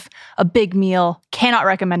to have a big meal. Cannot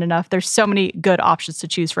recommend enough. There's so many good options to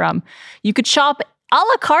choose from. You could shop a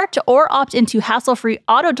la carte or opt into hassle-free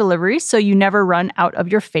auto delivery so you never run out of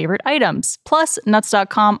your favorite items. Plus,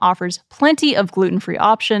 Nuts.com offers plenty of gluten-free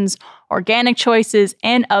options, organic choices,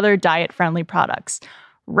 and other diet-friendly products.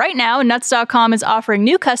 Right now, Nuts.com is offering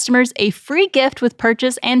new customers a free gift with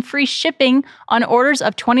purchase and free shipping on orders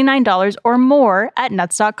of $29 or more at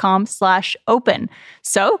Nuts.com/open.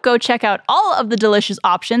 So go check out all of the delicious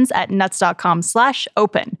options at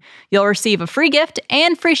Nuts.com/open. You'll receive a free gift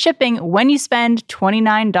and free shipping when you spend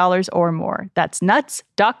 $29 or more. That's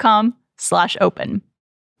Nuts.com/open.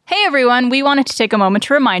 Hey everyone, we wanted to take a moment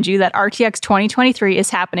to remind you that RTX 2023 is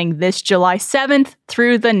happening this July 7th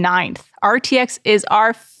through the 9th. RTX is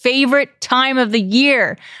our favorite time of the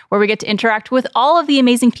year, where we get to interact with all of the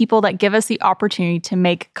amazing people that give us the opportunity to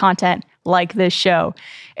make content like this show.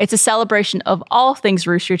 It's a celebration of all things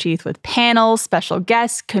Rooster Teeth, with panels, special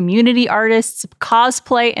guests, community artists,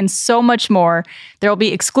 cosplay, and so much more. There will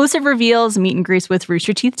be exclusive reveals, meet and greets with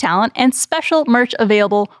Rooster Teeth talent, and special merch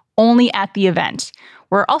available only at the event.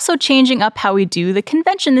 We're also changing up how we do the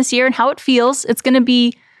convention this year and how it feels. It's going to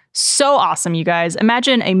be so awesome, you guys.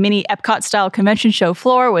 Imagine a mini Epcot-style convention show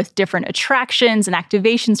floor with different attractions and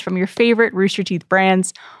activations from your favorite Rooster Teeth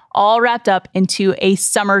brands, all wrapped up into a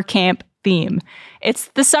summer camp theme. It's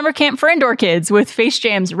the summer camp for indoor kids, with Face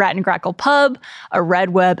Jam's Rat and Crackle Pub, a Red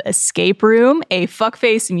Web escape room, a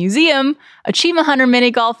Fuckface museum, Achievement Hunter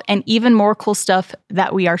mini golf, and even more cool stuff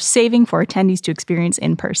that we are saving for attendees to experience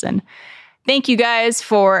in person. Thank you guys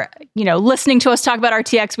for, listening to us talk about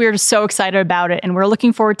RTX. We are just so excited about it, and we're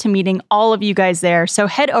looking forward to meeting all of you guys there. So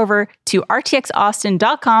head over to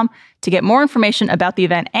rtxaustin.com to get more information about the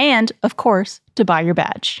event and, of course, to buy your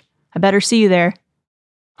badge. I better see you there.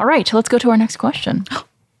 All right, let's go to our next question.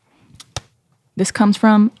 This comes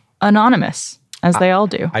from Anonymous, as they all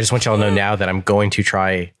do. I just want y'all to know now that I'm going to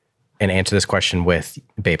try and answer this question with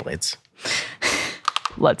Beyblades.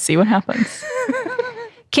 Let's see what happens.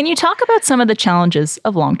 Can you talk about some of the challenges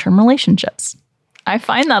of long-term relationships? I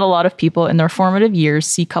find that a lot of people in their formative years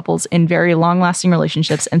see couples in very long-lasting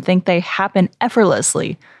relationships and think they happen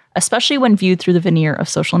effortlessly, especially when viewed through the veneer of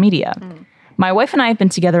social media. My wife and I have been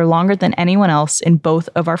together longer than anyone else in both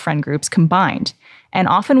of our friend groups combined, and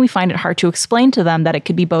often we find it hard to explain to them that it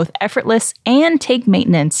could be both effortless and take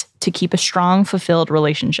maintenance to keep a strong, fulfilled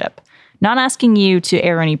relationship. Not asking you to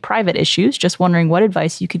air any private issues, just wondering what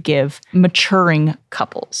advice you could give maturing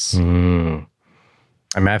couples.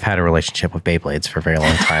 I mean, I've had a relationship with Beyblades for a very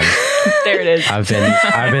long time. There it is. I've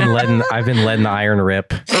been letting the iron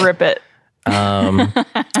rip. Rip it.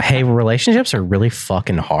 Hey, relationships are really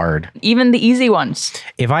fucking hard. Even the easy ones.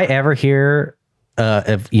 If I ever hear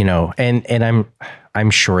of, you know, and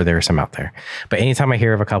I'm sure there's some out there, but anytime I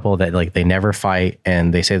hear of a couple that like they never fight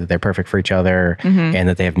and they say that they're perfect for each other and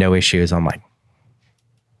that they have no issues, I'm like,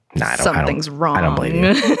 nah, something's wrong. I don't believe you.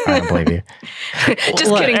 I don't believe you.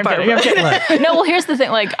 Just kidding, Barbara. No, well, here's the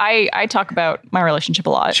thing. Like, I talk about my relationship a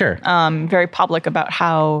lot. Sure. Very public about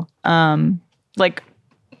how, like,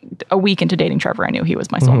 a week into dating Trevor, I knew he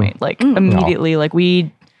was my soulmate. Like, immediately, like,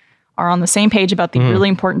 we are on the same page about the really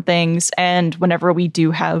important things. And whenever we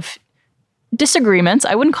do have disagreements,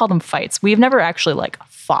 I wouldn't call them fights. We've never actually, like,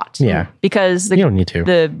 fought. Yeah. Because you don't need to.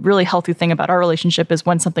 The really healthy thing about our relationship is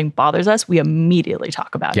when something bothers us, we immediately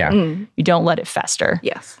talk about it. You don't let it fester.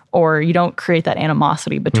 Yes. Or you don't create that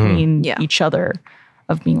animosity between each other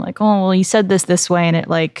of being like, oh, well, you said this way and it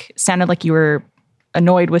like sounded like you were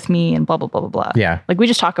annoyed with me and blah, blah, blah, blah, blah. Yeah. Like we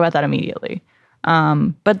just talk about that immediately.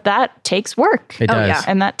 But that takes work. It does. yeah.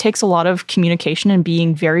 And that takes a lot of communication and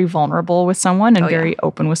being very vulnerable with someone and very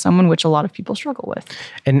open with someone, which a lot of people struggle with.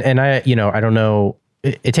 And I, you know, I don't know,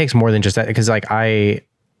 it takes more than just that. Cause like, I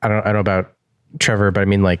don't know about Trevor, but I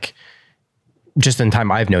mean like just in time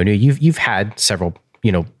I've known you, you've had several,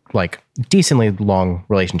 you know, like decently long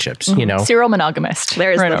relationships, you know, serial monogamist.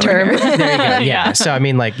 There's right the term. There you go. Yeah. So, I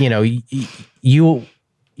mean like, you know,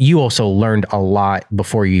 you also learned a lot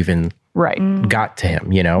before you even got to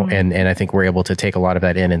him, you know, and I think we're able to take a lot of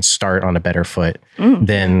that in and start on a better foot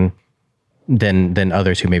than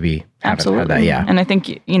others who maybe haven't had that. Yeah. And I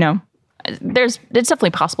think, you know, it's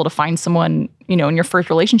definitely possible to find someone, you know, in your first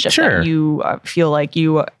relationship that you feel like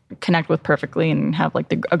you connect with perfectly and have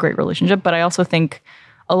like a great relationship. But I also think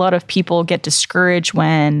a lot of people get discouraged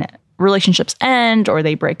when relationships end or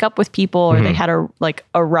they break up with people or they had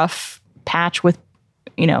a rough patch with,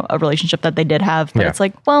 you know, a relationship that they did have. But it's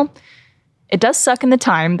like, well, it does suck in the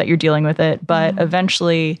time that you're dealing with it, but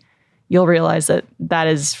eventually you'll realize that that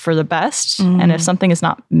is for the best. And if something is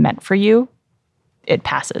not meant for you, it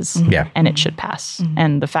passes. Yeah. And it should pass.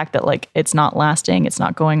 And the fact that like it's not lasting, it's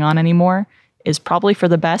not going on anymore is probably for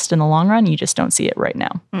the best in the long run. You just don't see it right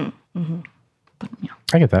now. But, yeah.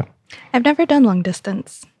 I get that. I've never done long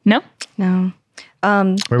distance. No? No.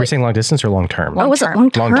 Were we saying long distance or long term? Oh, was it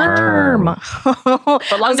long term? Long term.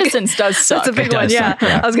 But long distance does suck. That's a big one. does Yeah. suck,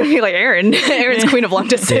 yeah. I was going to be like Erin. Erin's queen of long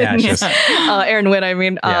distance. Yeah, it's just- Erin Witt, I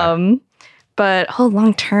mean. But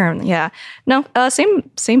long term. Yeah. No,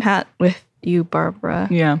 same hat with you, Barbara.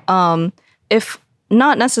 Yeah. If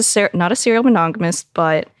not a serial monogamist,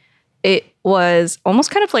 but it was almost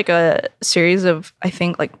kind of like a series of, I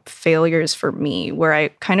think, like failures for me where I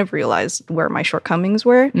kind of realized where my shortcomings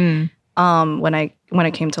were when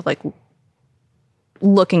I came to like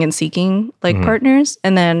looking and seeking like partners.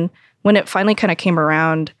 And then when it finally kind of came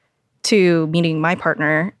around to meeting my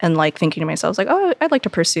partner and like thinking to myself like, oh, I'd like to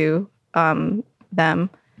pursue them,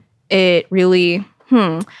 it really,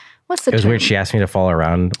 what's the It was term? weird. She asked me to follow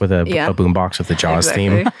around with a boombox with the Jaws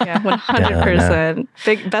theme. Yeah, 100%.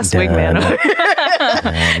 Best wingman.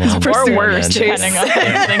 Or worse, depending on what you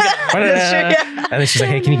think. And then she's like,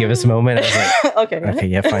 hey, can you give us a moment? I was like, okay,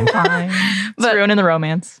 yeah, fine. It's ruining the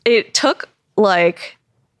romance. It took like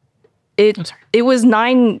it was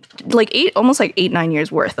 9 8 9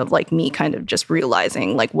 years worth of like me kind of just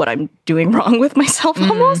realizing like what I'm doing wrong with myself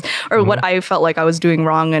almost, or what I felt like I was doing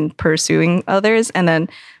wrong and pursuing others. And then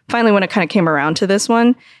finally when it kind of came around to this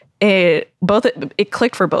one, it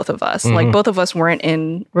clicked for both of us. Like both of us weren't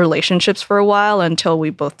in relationships for a while until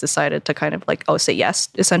we both decided to kind of like say yes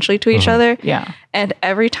essentially to each other. Yeah. And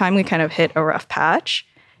every time we kind of hit a rough patch,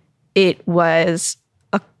 it was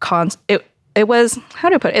it was, how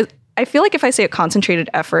do I put it? I feel like if I say a concentrated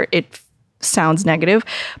effort, it sounds negative,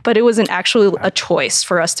 but it was actually a choice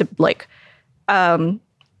for us to like, I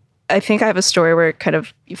think I have a story where it kind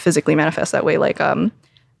of physically manifests that way. Like,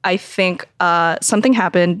 I think something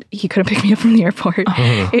happened. He couldn't pick me up from the airport.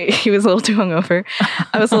 He was a little too hungover.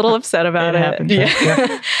 I was a little upset about it.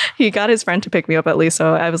 Yeah. He got his friend to pick me up at least.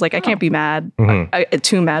 So I was like, I can't be mad,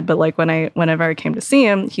 too mad. But like whenever I came to see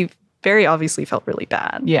him, he very obviously felt really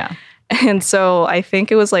bad. Yeah. And so I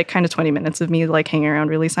think it was like kind of 20 minutes of me like hanging around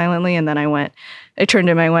really silently. And then I turned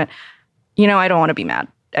to him, I went, I don't want to be mad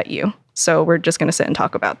at you. So we're just going to sit and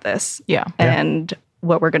talk about this. Yeah. And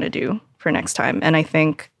what we're going to do for next time. And I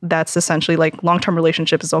think that's essentially like long-term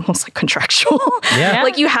relationship is almost like contractual. Yeah.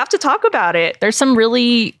 Like you have to talk about it. There's some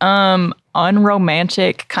really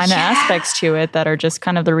unromantic kind of aspects to it that are just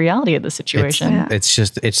kind of the reality of the situation.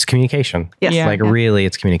 It's communication. Yes. Yeah. Really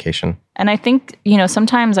it's communication. And I think,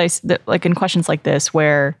 sometimes like in questions like this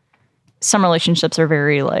where some relationships are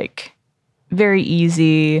very like very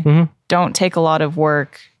easy, don't take a lot of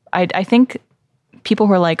work. I think people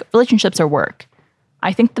who are like relationships are work.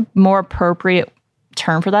 I think the more appropriate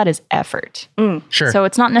term for that is effort. Sure. So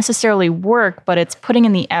it's not necessarily work, but it's putting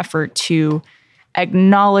in the effort to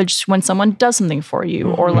acknowledge when someone does something for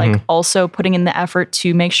you, or like also putting in the effort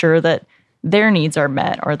to make sure that their needs are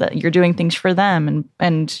met, or that you're doing things for them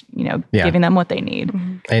and giving them what they need.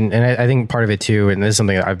 And I think part of it too, and this is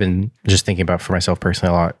something that I've been just thinking about for myself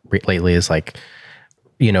personally a lot lately, is like,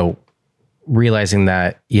 realizing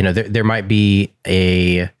that, there might be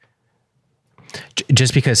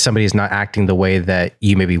just because somebody is not acting the way that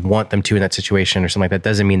you maybe want them to in that situation or something like that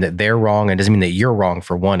doesn't mean that they're wrong, and doesn't mean that you're wrong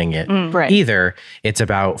for wanting it either. It's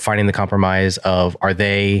about finding the compromise of, are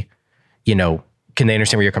they, can they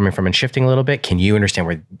understand where you're coming from and shifting a little bit? Can you understand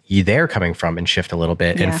where they're coming from and shift a little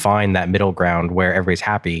bit and find that middle ground where everybody's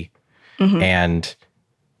happy? And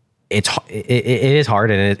it is hard,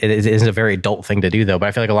 and it is a very adult thing to do though. But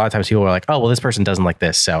I feel like a lot of times people are like, oh, well, this person doesn't like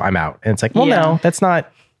this, so I'm out. And it's like, well, no, that's not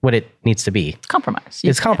what it needs to be. It's compromise.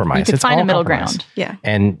 It's compromise. You can it's find a middle compromise. ground. Yeah.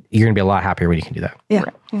 And you're going to be a lot happier when you can do that. Yeah.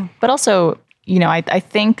 Right. Yeah. But also, I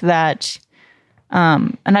think that,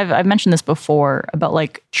 and I've mentioned this before about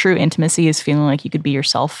like true intimacy is feeling like you could be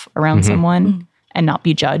yourself around someone and not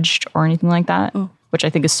be judged or anything like that, which I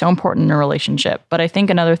think is so important in a relationship. But I think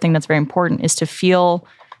another thing that's very important is to feel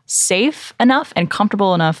safe enough and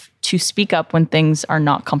comfortable enough to speak up when things are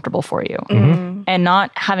not comfortable for you, and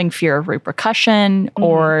not having fear of repercussion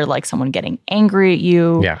or like someone getting angry at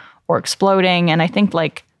you or exploding. And I think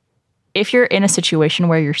like if you're in a situation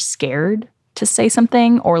where you're scared to say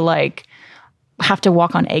something or like have to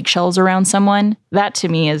walk on eggshells around someone, that to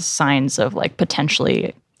me is signs of like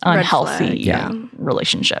potentially unhealthy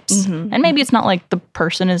relationships. And maybe it's not like the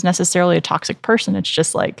person is necessarily a toxic person. It's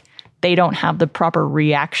just like they don't have the proper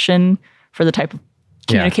reaction for the type of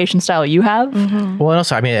communication style you have. Well, and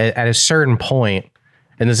also, I mean, at a certain point,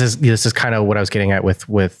 and this is kind of what I was getting at with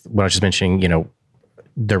what I was just mentioning,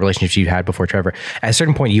 the relationships you had before Trevor. At a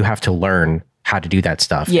certain point, you have to learn how to do that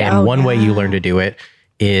stuff. Yeah. And one way you learn to do it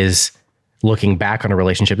is looking back on a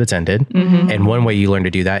relationship that's ended. And one way you learn to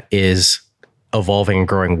do that is evolving and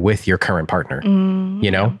growing with your current partner,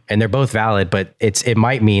 and they're both valid, but it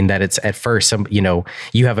might mean that it's at first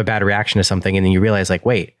you have a bad reaction to something, and then you realize like,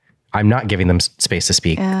 wait, I'm not giving them space to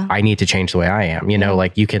speak. I need to change the way I am,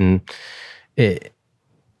 like you can,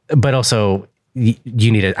 but also you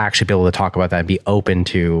need to actually be able to talk about that and be open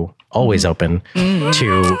to, always open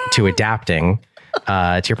to adapting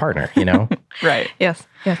to your partner, Right. Yes.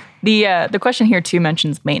 The question here too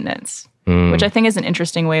mentions maintenance, which I think is an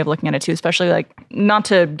interesting way of looking at it too, especially like not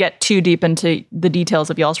to get too deep into the details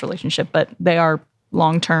of y'all's relationship, but they are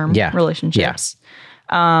long-term relationships.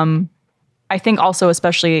 I think also,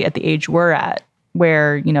 especially at the age we're at,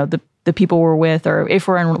 where, the people we're with, or if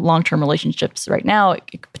we're in long-term relationships right now, it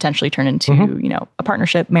could potentially turn into, a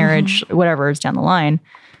partnership, marriage, whatever is down the line.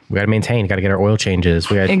 We got to maintain, got to get our oil changes.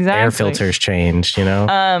 We got air filters changed,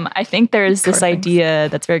 I think there's this idea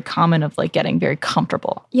that's very common of like getting very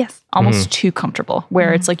comfortable. Yes. Almost too comfortable,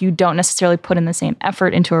 where it's like you don't necessarily put in the same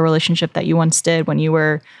effort into a relationship that you once did when you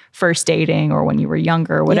were first dating or when you were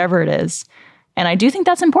younger, or whatever it is. And I do think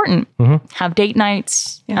that's important. Have date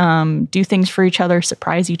nights, do things for each other,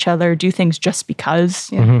 surprise each other, do things just because.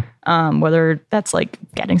 Whether that's like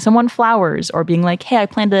getting someone flowers or being like, hey, I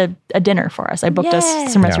planned a dinner for us. I booked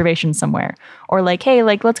us some reservations somewhere. Or like, hey,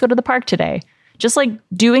 like let's go to the park today. Just like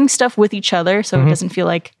doing stuff with each other so it doesn't feel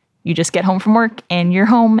like you just get home from work and you're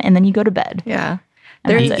home and then you go to bed. Yeah.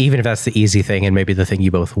 Even if that's the easy thing and maybe the thing you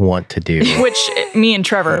both want to do. Which me and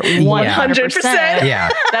Trevor, 100%. Yeah.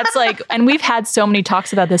 That's like, and we've had so many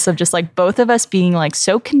talks about this of just like both of us being like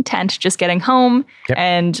so content just getting home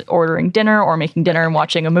and ordering dinner or making dinner and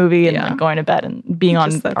watching a movie and like going to bed and being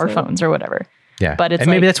on our phones or whatever. Yeah. But it's and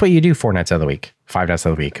maybe that's what you do 4 nights out of the week, 5 nights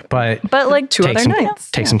out of the week. But like 2 other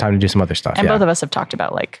nights. Take some time to do some other stuff. And both of us have talked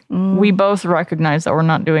about like, we both recognize that we're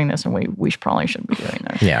not doing this and we probably should be doing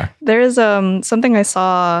this. Yeah. There's something I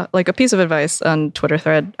saw, like a piece of advice on Twitter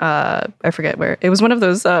thread. I forget where. It was one of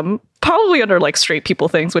those probably under like straight people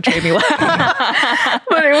things, which made me laugh.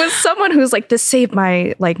 But it was someone who's like, this saved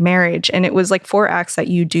my like marriage. And it was like 4 acts that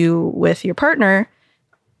you do with your partner.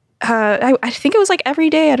 I think it was like every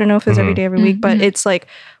day. I don't know if it was every day, every week, but it's like,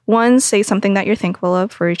 1, say something that you're thankful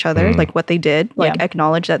of for each other, like what they did, like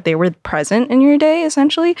acknowledge that they were present in your day,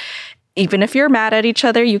 essentially. Even if you're mad at each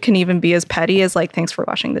other, you can even be as petty as like, thanks for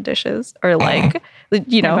washing the dishes, or like,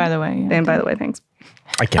 you know, by the way, and by the way, thanks.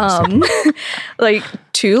 I guess. Like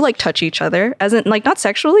 2, like touch each other, as in like not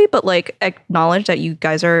sexually, but like acknowledge that you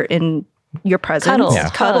guys are in your presence.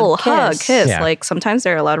 Cuddle, hug, kiss. Yeah. Like sometimes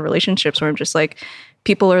there are a lot of relationships where I'm just like,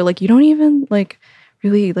 people are like, you don't even like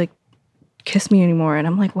really like kiss me anymore, and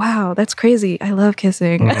I'm like, wow, that's crazy. I love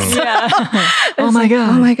kissing. Yeah. Oh my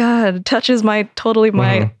god, touch is my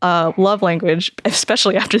love language,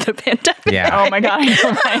 especially after the pandemic. Yeah. Oh my god.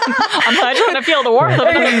 I'm trying to feel the warmth of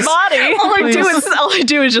his body. All I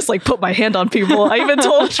do is just like put my hand on people. I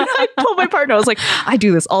told my partner, I was like, I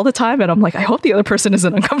do this all the time, and I'm like, I hope the other person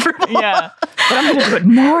isn't uncomfortable. Yeah. But I'm gonna do it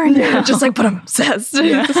more now. Just like, but I'm obsessed.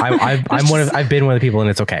 Yeah. I've been one of the people, and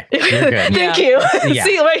it's okay. You're good. Thank you. Yeah.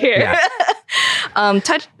 See right here. Yeah.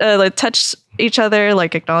 Touch each other,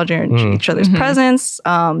 like acknowledging each other's presence.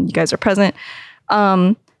 You guys are present.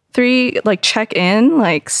 3, like check in,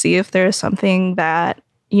 like see if there's something that,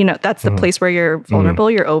 you know, that's the place where you're vulnerable,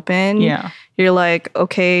 you're open. Yeah. You're like,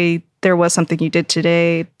 okay, there was something you did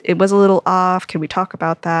today. It was a little off. Can we talk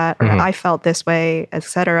about that? Or I felt this way,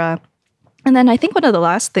 etc. And then I think one of the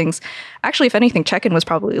last things, actually, if anything, check-in was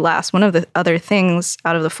probably last. One of the other things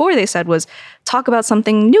out of the 4 they said was talk about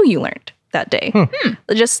something new you learned that day.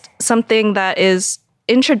 Just something that is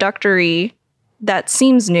introductory, that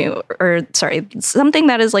seems new, or sorry, something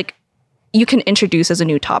that is like you can introduce as a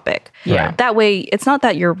new topic. Yeah. That way, it's not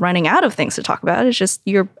that you're running out of things to talk about. It's just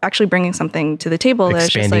you're actually bringing something to the table. Expanding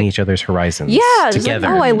that's just like, each other's horizons. Yeah. Together.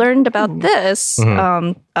 Like, oh, I learned about this.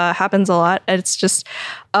 Happens a lot. It's just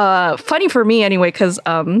funny for me anyway, because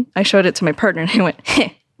I showed it to my partner and he went,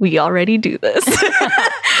 hey, we already do this.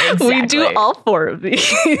 We do all 4 of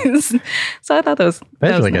these. So I thought that was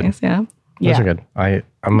really nice. good. Yeah. Those are good. I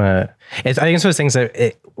think it's one of those things that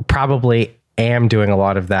it probably am doing a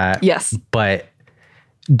lot of that. Yes. But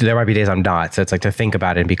there might be days I'm not. So it's like to think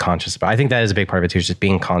about it and be conscious about it. I think that is a big part of it too, just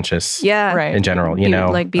being conscious Right. in general, you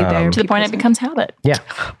know. Like be there. To the point it becomes habit. Yeah.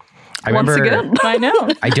 I remember. Once again. I know.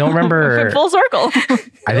 I don't remember. Full circle.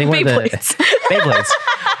 I think one of the Beyblades.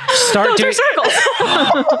 Start doing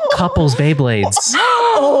couples Beyblades.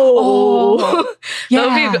 Oh,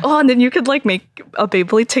 yeah. And then you could like make a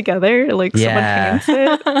Beyblade together, like someone hands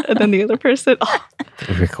it, and then the other person. Oh.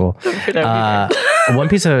 That'd be cool. One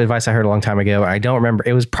piece of advice I heard a long time ago, I don't remember.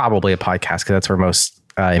 It was probably a podcast because that's where most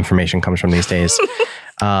information comes from these days.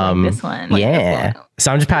 Like this one. Yeah.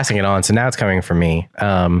 So I'm just passing it on. So now it's coming from me.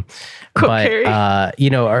 But you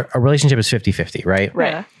know, our relationship is 50-50, right?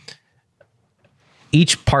 Right. Yeah.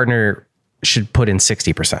 Each partner should put in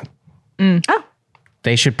 60%. Oh.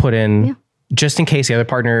 They should put in just in case the other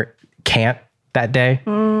partner can't that day,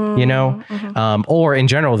 you know, or in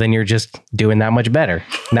general, then you're just doing that much better.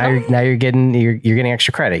 Now you're getting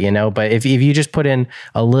extra credit, you know, but if you just put in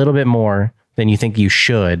a little bit more than you think you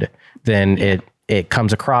should, then it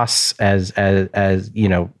comes across as, you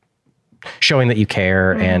know, showing that you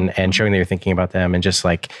care and showing that you're thinking about them, and just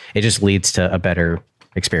like, it just leads to a better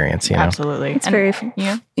experience, you know? Absolutely. It's very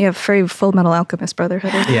Full Metal Alchemist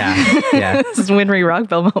brotherhood. Yeah. This is Winry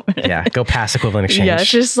Rockbell moment. Yeah. Go past equivalent exchange. Yeah,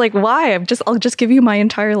 it's just like, why? I'll just give you my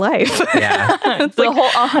entire life. Yeah. It's like, the whole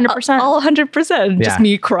 100%. All 100%. Yeah. Just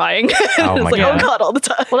me crying. Oh my like, God. oh God, all the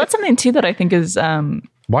time. Well, that's something too that I think is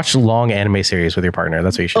Watch long anime series with your partner.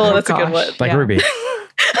 That's what you should do. Oh, that's a good one. Like yeah. Ruby.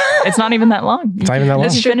 It's not even that long. It's not even that long.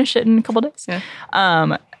 Just finish it in a couple days. Yeah.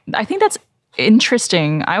 I think that's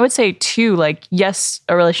interesting. I would say too, like, yes,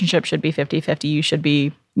 a relationship should be 50-50. You should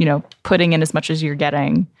be, you know, putting in as much as you're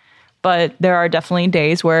getting. But there are definitely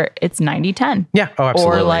days where it's 90-10. Yeah. Oh,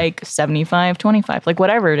 absolutely. Or like 75-25, like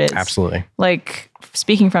whatever it is. Absolutely. Like,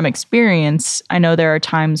 speaking from experience, I know there are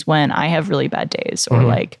times when I have really bad days or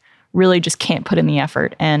like really just can't put in the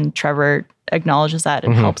effort. And Trevor acknowledges that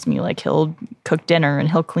and helps me. Like, he'll cook dinner and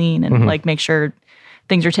he'll clean and like make sure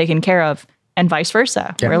things are taken care of, and vice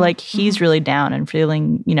versa. Yeah. Where like he's really down and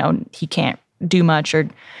feeling, you know, he can't do much or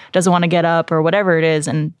doesn't want to get up or whatever it is.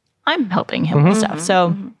 And I'm helping him with stuff.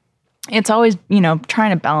 So it's always,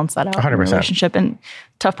 trying to balance that out 100%. in a relationship. And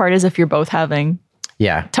tough part is if you're both having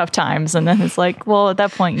tough times, and then it's like, well, at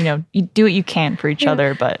that point, you do what you can for each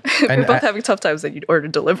other, but if you're both having tough times, then you'd order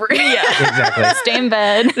delivery. Yeah, exactly. Stay in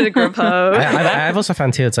bed. I've also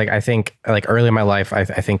found too, it's like, I think like early in my life, I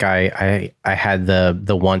think I had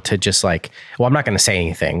the want to just like, well, I'm not going to say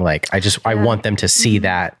anything. Like I want them to see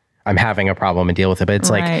that I'm having a problem and deal with it. But it's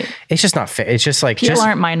like, it's just not fair. It's just like, people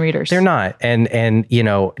aren't mind readers. They're not. And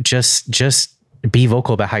just be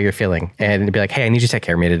vocal about how you're feeling and be like, hey, I need you to take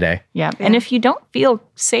care of me today. Yeah. And if you don't feel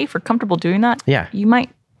safe or comfortable doing that,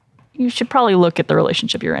 you should probably look at the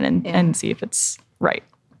relationship you're in and see if it's right.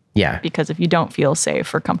 Yeah. Because if you don't feel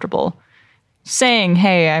safe or comfortable saying,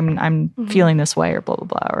 hey, I'm feeling this way or blah, blah,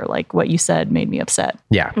 blah, or like what you said made me upset.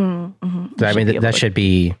 Yeah. Mm-hmm. I mean, that should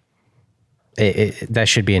be, that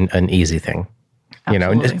should be an easy thing.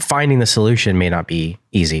 Absolutely. Finding the solution may not be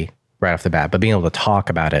easy right off the bat, but being able to talk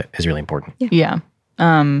about it is really important. Yeah.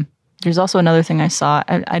 There's also another thing I saw.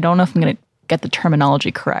 I don't know if I'm going to get the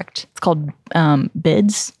terminology correct. It's called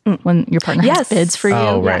bids, when your partner has bids for you.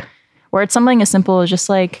 Oh, right. Where it's something as simple as just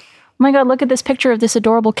like, oh my God, look at this picture of this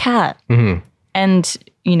adorable cat. Mm-hmm. And,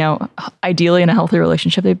 ideally in a healthy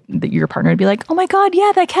relationship, your partner would be like, oh my God,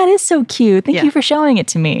 yeah, that cat is so cute. Thank you for showing it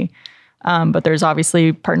to me. But there's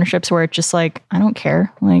obviously partnerships where it's just like, I don't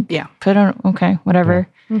care. Like, put on, okay, whatever. Yeah.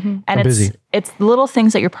 Mm-hmm. And it's little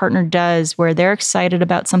things that your partner does where they're excited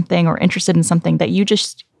about something or interested in something that you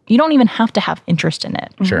don't even have to have interest in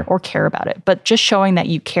it or care about it. But just showing that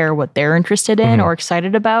you care what they're interested in or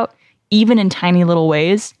excited about, even in tiny little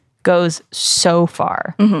ways, goes so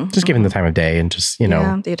far. Mm-hmm. Just giving the time of day and just,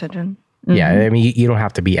 the attention. Yeah, I mean, you don't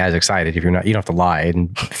have to be as excited if you're not. You don't have to lie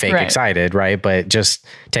and fake excited, right? But just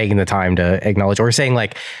taking the time to acknowledge or saying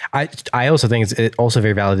like, I also think it's also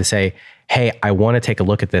very valid to say, hey, I want to take a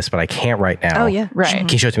look at this, but I can't right now. Oh yeah, right. Can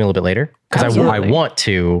you show it to me a little bit later? Because I want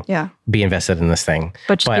to be invested in this thing,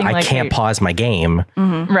 but I like, can't pause my game.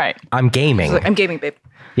 Mm-hmm. Right, I'm gaming. Like, I'm gaming, babe.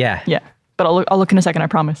 Yeah, but I'll look in a second. I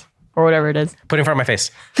promise, or whatever it is. Put it in front of my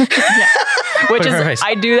face. Which is,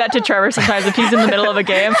 I do that to Trevor sometimes if he's in the middle of a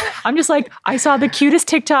game. I'm just like, I saw the cutest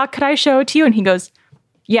TikTok. Could I show it to you? And he goes,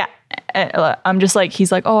 yeah. I'm just like,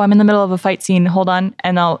 he's like, oh, I'm in the middle of a fight scene. Hold on.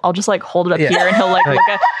 And I'll just like hold it up here and he'll like look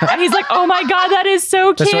at, and he's like, oh my God, that is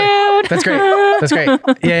so cute. That's great. That's great.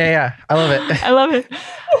 Yeah. I love it. I love it. But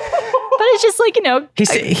it's just like,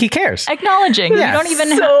 he cares. Acknowledging. Yeah. You don't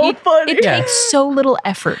even funny. It takes so little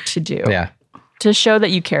effort to do. Yeah. To show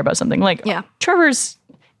that you care about something. Like Trevor's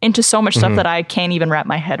into so much stuff that I can't even wrap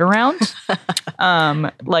my head around.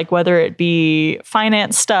 Like whether it be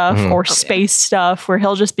finance stuff or space stuff, where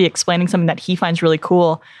he'll just be explaining something that he finds really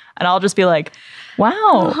cool. And I'll just be like,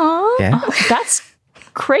 wow, that's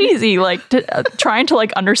crazy. Like trying to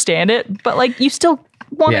like understand it, but like you still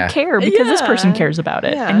want to care because this person cares about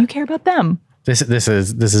it and you care about them. This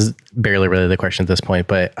is barely really the question at this point,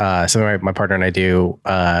 but something my partner and I do,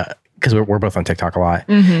 because we're both on TikTok a lot,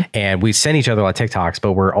 and we send each other a lot of TikToks,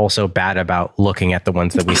 but we're also bad about looking at the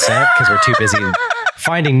ones that we sent because we're too busy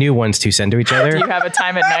finding new ones to send to each other. Do you have a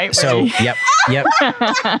time at night? So, yep.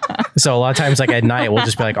 So a lot of times, like at night, we'll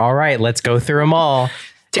just be like, all right, let's go through them all.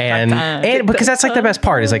 And because that's like the best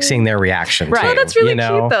part is like seeing their reaction. Right. Too, oh, that's really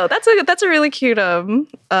cute though. That's a really cute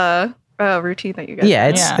routine that you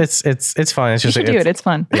guys it's fun. It's just you should do it. It's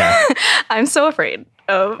fun. Yeah. I'm so afraid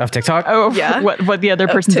of TikTok. Oh yeah. What the other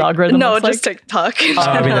person's algorithm looks just like? TikTok.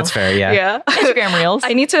 I mean that's fair. Yeah. Instagram Reels.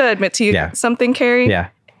 I need to admit to you something, Carrie. Yeah.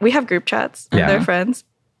 We have group chats with their friends.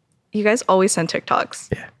 You guys always send TikToks.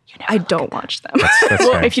 Yeah. I don't watch them. That's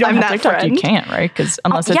well, fair. if you don't have TikTok, you can't, right? Because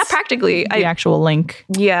unless it's practically the actual link.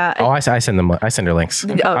 Yeah. Oh, I send them. I send her links.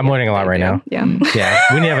 I'm learning a lot right now. Yeah. Yeah.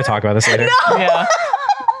 We need to have a talk about this later. No. Yeah.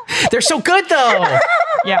 They're so good though.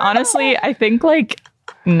 Yeah. Honestly, I think like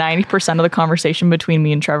 90% of the conversation between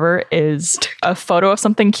me and Trevor is a photo of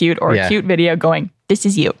something cute or a cute video going, "This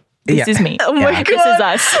is you. This is me. Oh my God. This is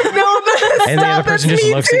us." No, and the other person just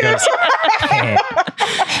looks and goes.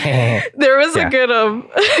 There was a good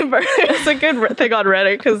thing on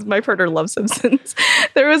Reddit because my partner loves Simpsons.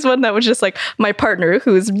 There was one that was just like my partner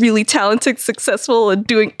who is really talented, successful, and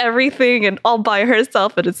doing everything and all by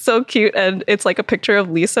herself, and it's so cute. And it's like a picture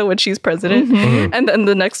of Lisa when she's president, and then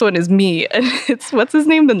the next one is me, and it's what's his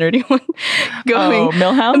name, the nerdy one, going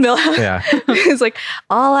Milhouse. Yeah, he's like,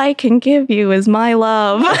 all I can give you is my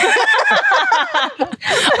love.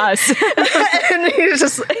 Us. And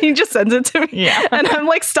he just sends it to me. Yeah. And I'm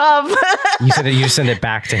like, stop. You send it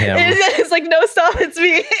back to him. It's like, no, stop, it's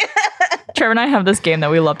me. Trevor and I have this game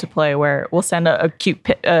that we love to play where we'll send a cute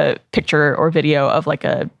picture or video of like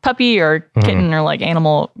a puppy or kitten or like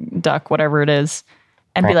animal, duck, whatever it is,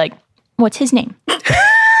 and be like, what's his name?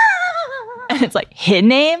 And it's like, his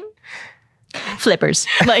name? Flippers.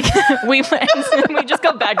 Like, we just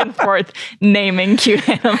go back and forth naming cute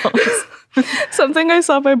animals. Something I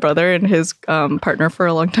saw my brother and his partner for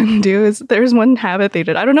a long time do is there's one habit they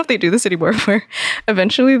did. I don't know if they do this anymore, where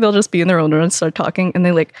eventually they'll just be in their own room and start talking, and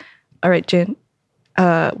they like, all right, Jen,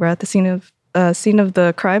 we're at the scene of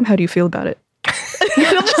the crime. How do you feel about it?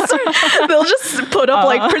 they'll just put up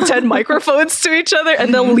like pretend microphones to each other,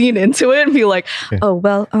 and they'll lean into it and be like, "Oh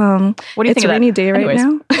well, what do you think? It's a rainy day right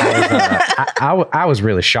now." I was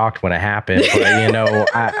really shocked when it happened, but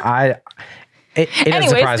it didn't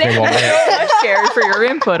surprise me one bit. Thank you so much, Gary, for your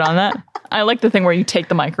input on that. I like the thing where you take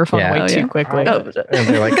the microphone away too quickly. And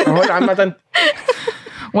they're like, "Oh, I'm not done."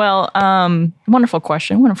 Well, wonderful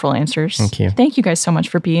question, wonderful answers. Thank you. Thank you guys so much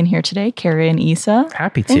for being here today, Carrie and Issa.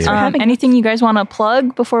 Happy to. Anything you guys want to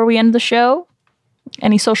plug before we end the show?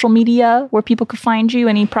 Any social media where people could find you?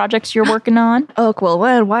 Any projects you're working on? Oh, cool.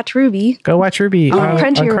 Well, watch Ruby. Go watch Ruby on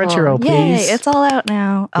Crunchyroll, please. Yay, it's all out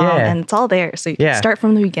now. And it's all there. So you can start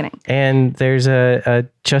from the beginning. And there's a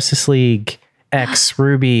Justice League X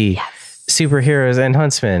Ruby Superheroes and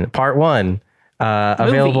Huntsman Part 1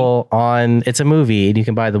 available on, it's a movie, and you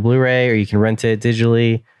can buy the Blu-ray or you can rent it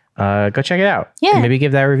digitally. Go check it out. Yeah. And maybe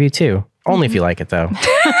give that a review too. Only if you like it, though.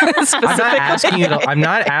 I'm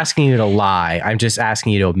not asking you to lie. I'm just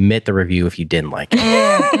asking you to omit the review if you didn't like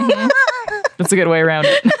it. That's a good way around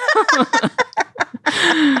it.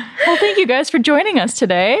 Well, thank you guys for joining us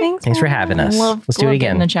today. Thanks for having us. Let's do it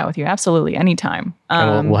again. Getting to chat with you. Absolutely. Anytime.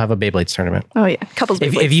 We'll have a Beyblades tournament. Oh, yeah. Couples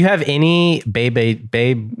Beyblades. If you have any Beyblades.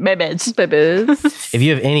 If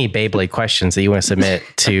you have any Beyblade questions that you want to submit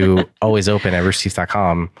to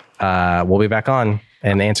alwaysopen@roosterteeth.com, we'll be back on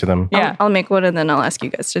and answer them. Yeah. I'll make one and then I'll ask you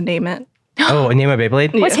guys to name it. Oh, name a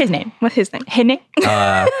Beyblade? What's his name? His name?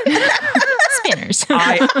 Spinners.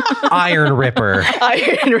 Iron Ripper.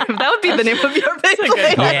 Iron Ripper. That would be the name of your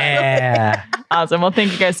Beyblade. Yeah. Awesome. Well,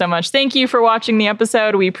 thank you guys so much. Thank you for watching the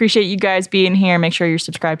episode. We appreciate you guys being here. Make sure you're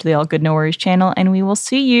subscribed to the All Good No Worries channel, and we will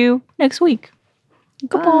see you next week.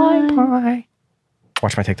 Goodbye. Bye.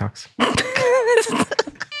 Watch my TikToks.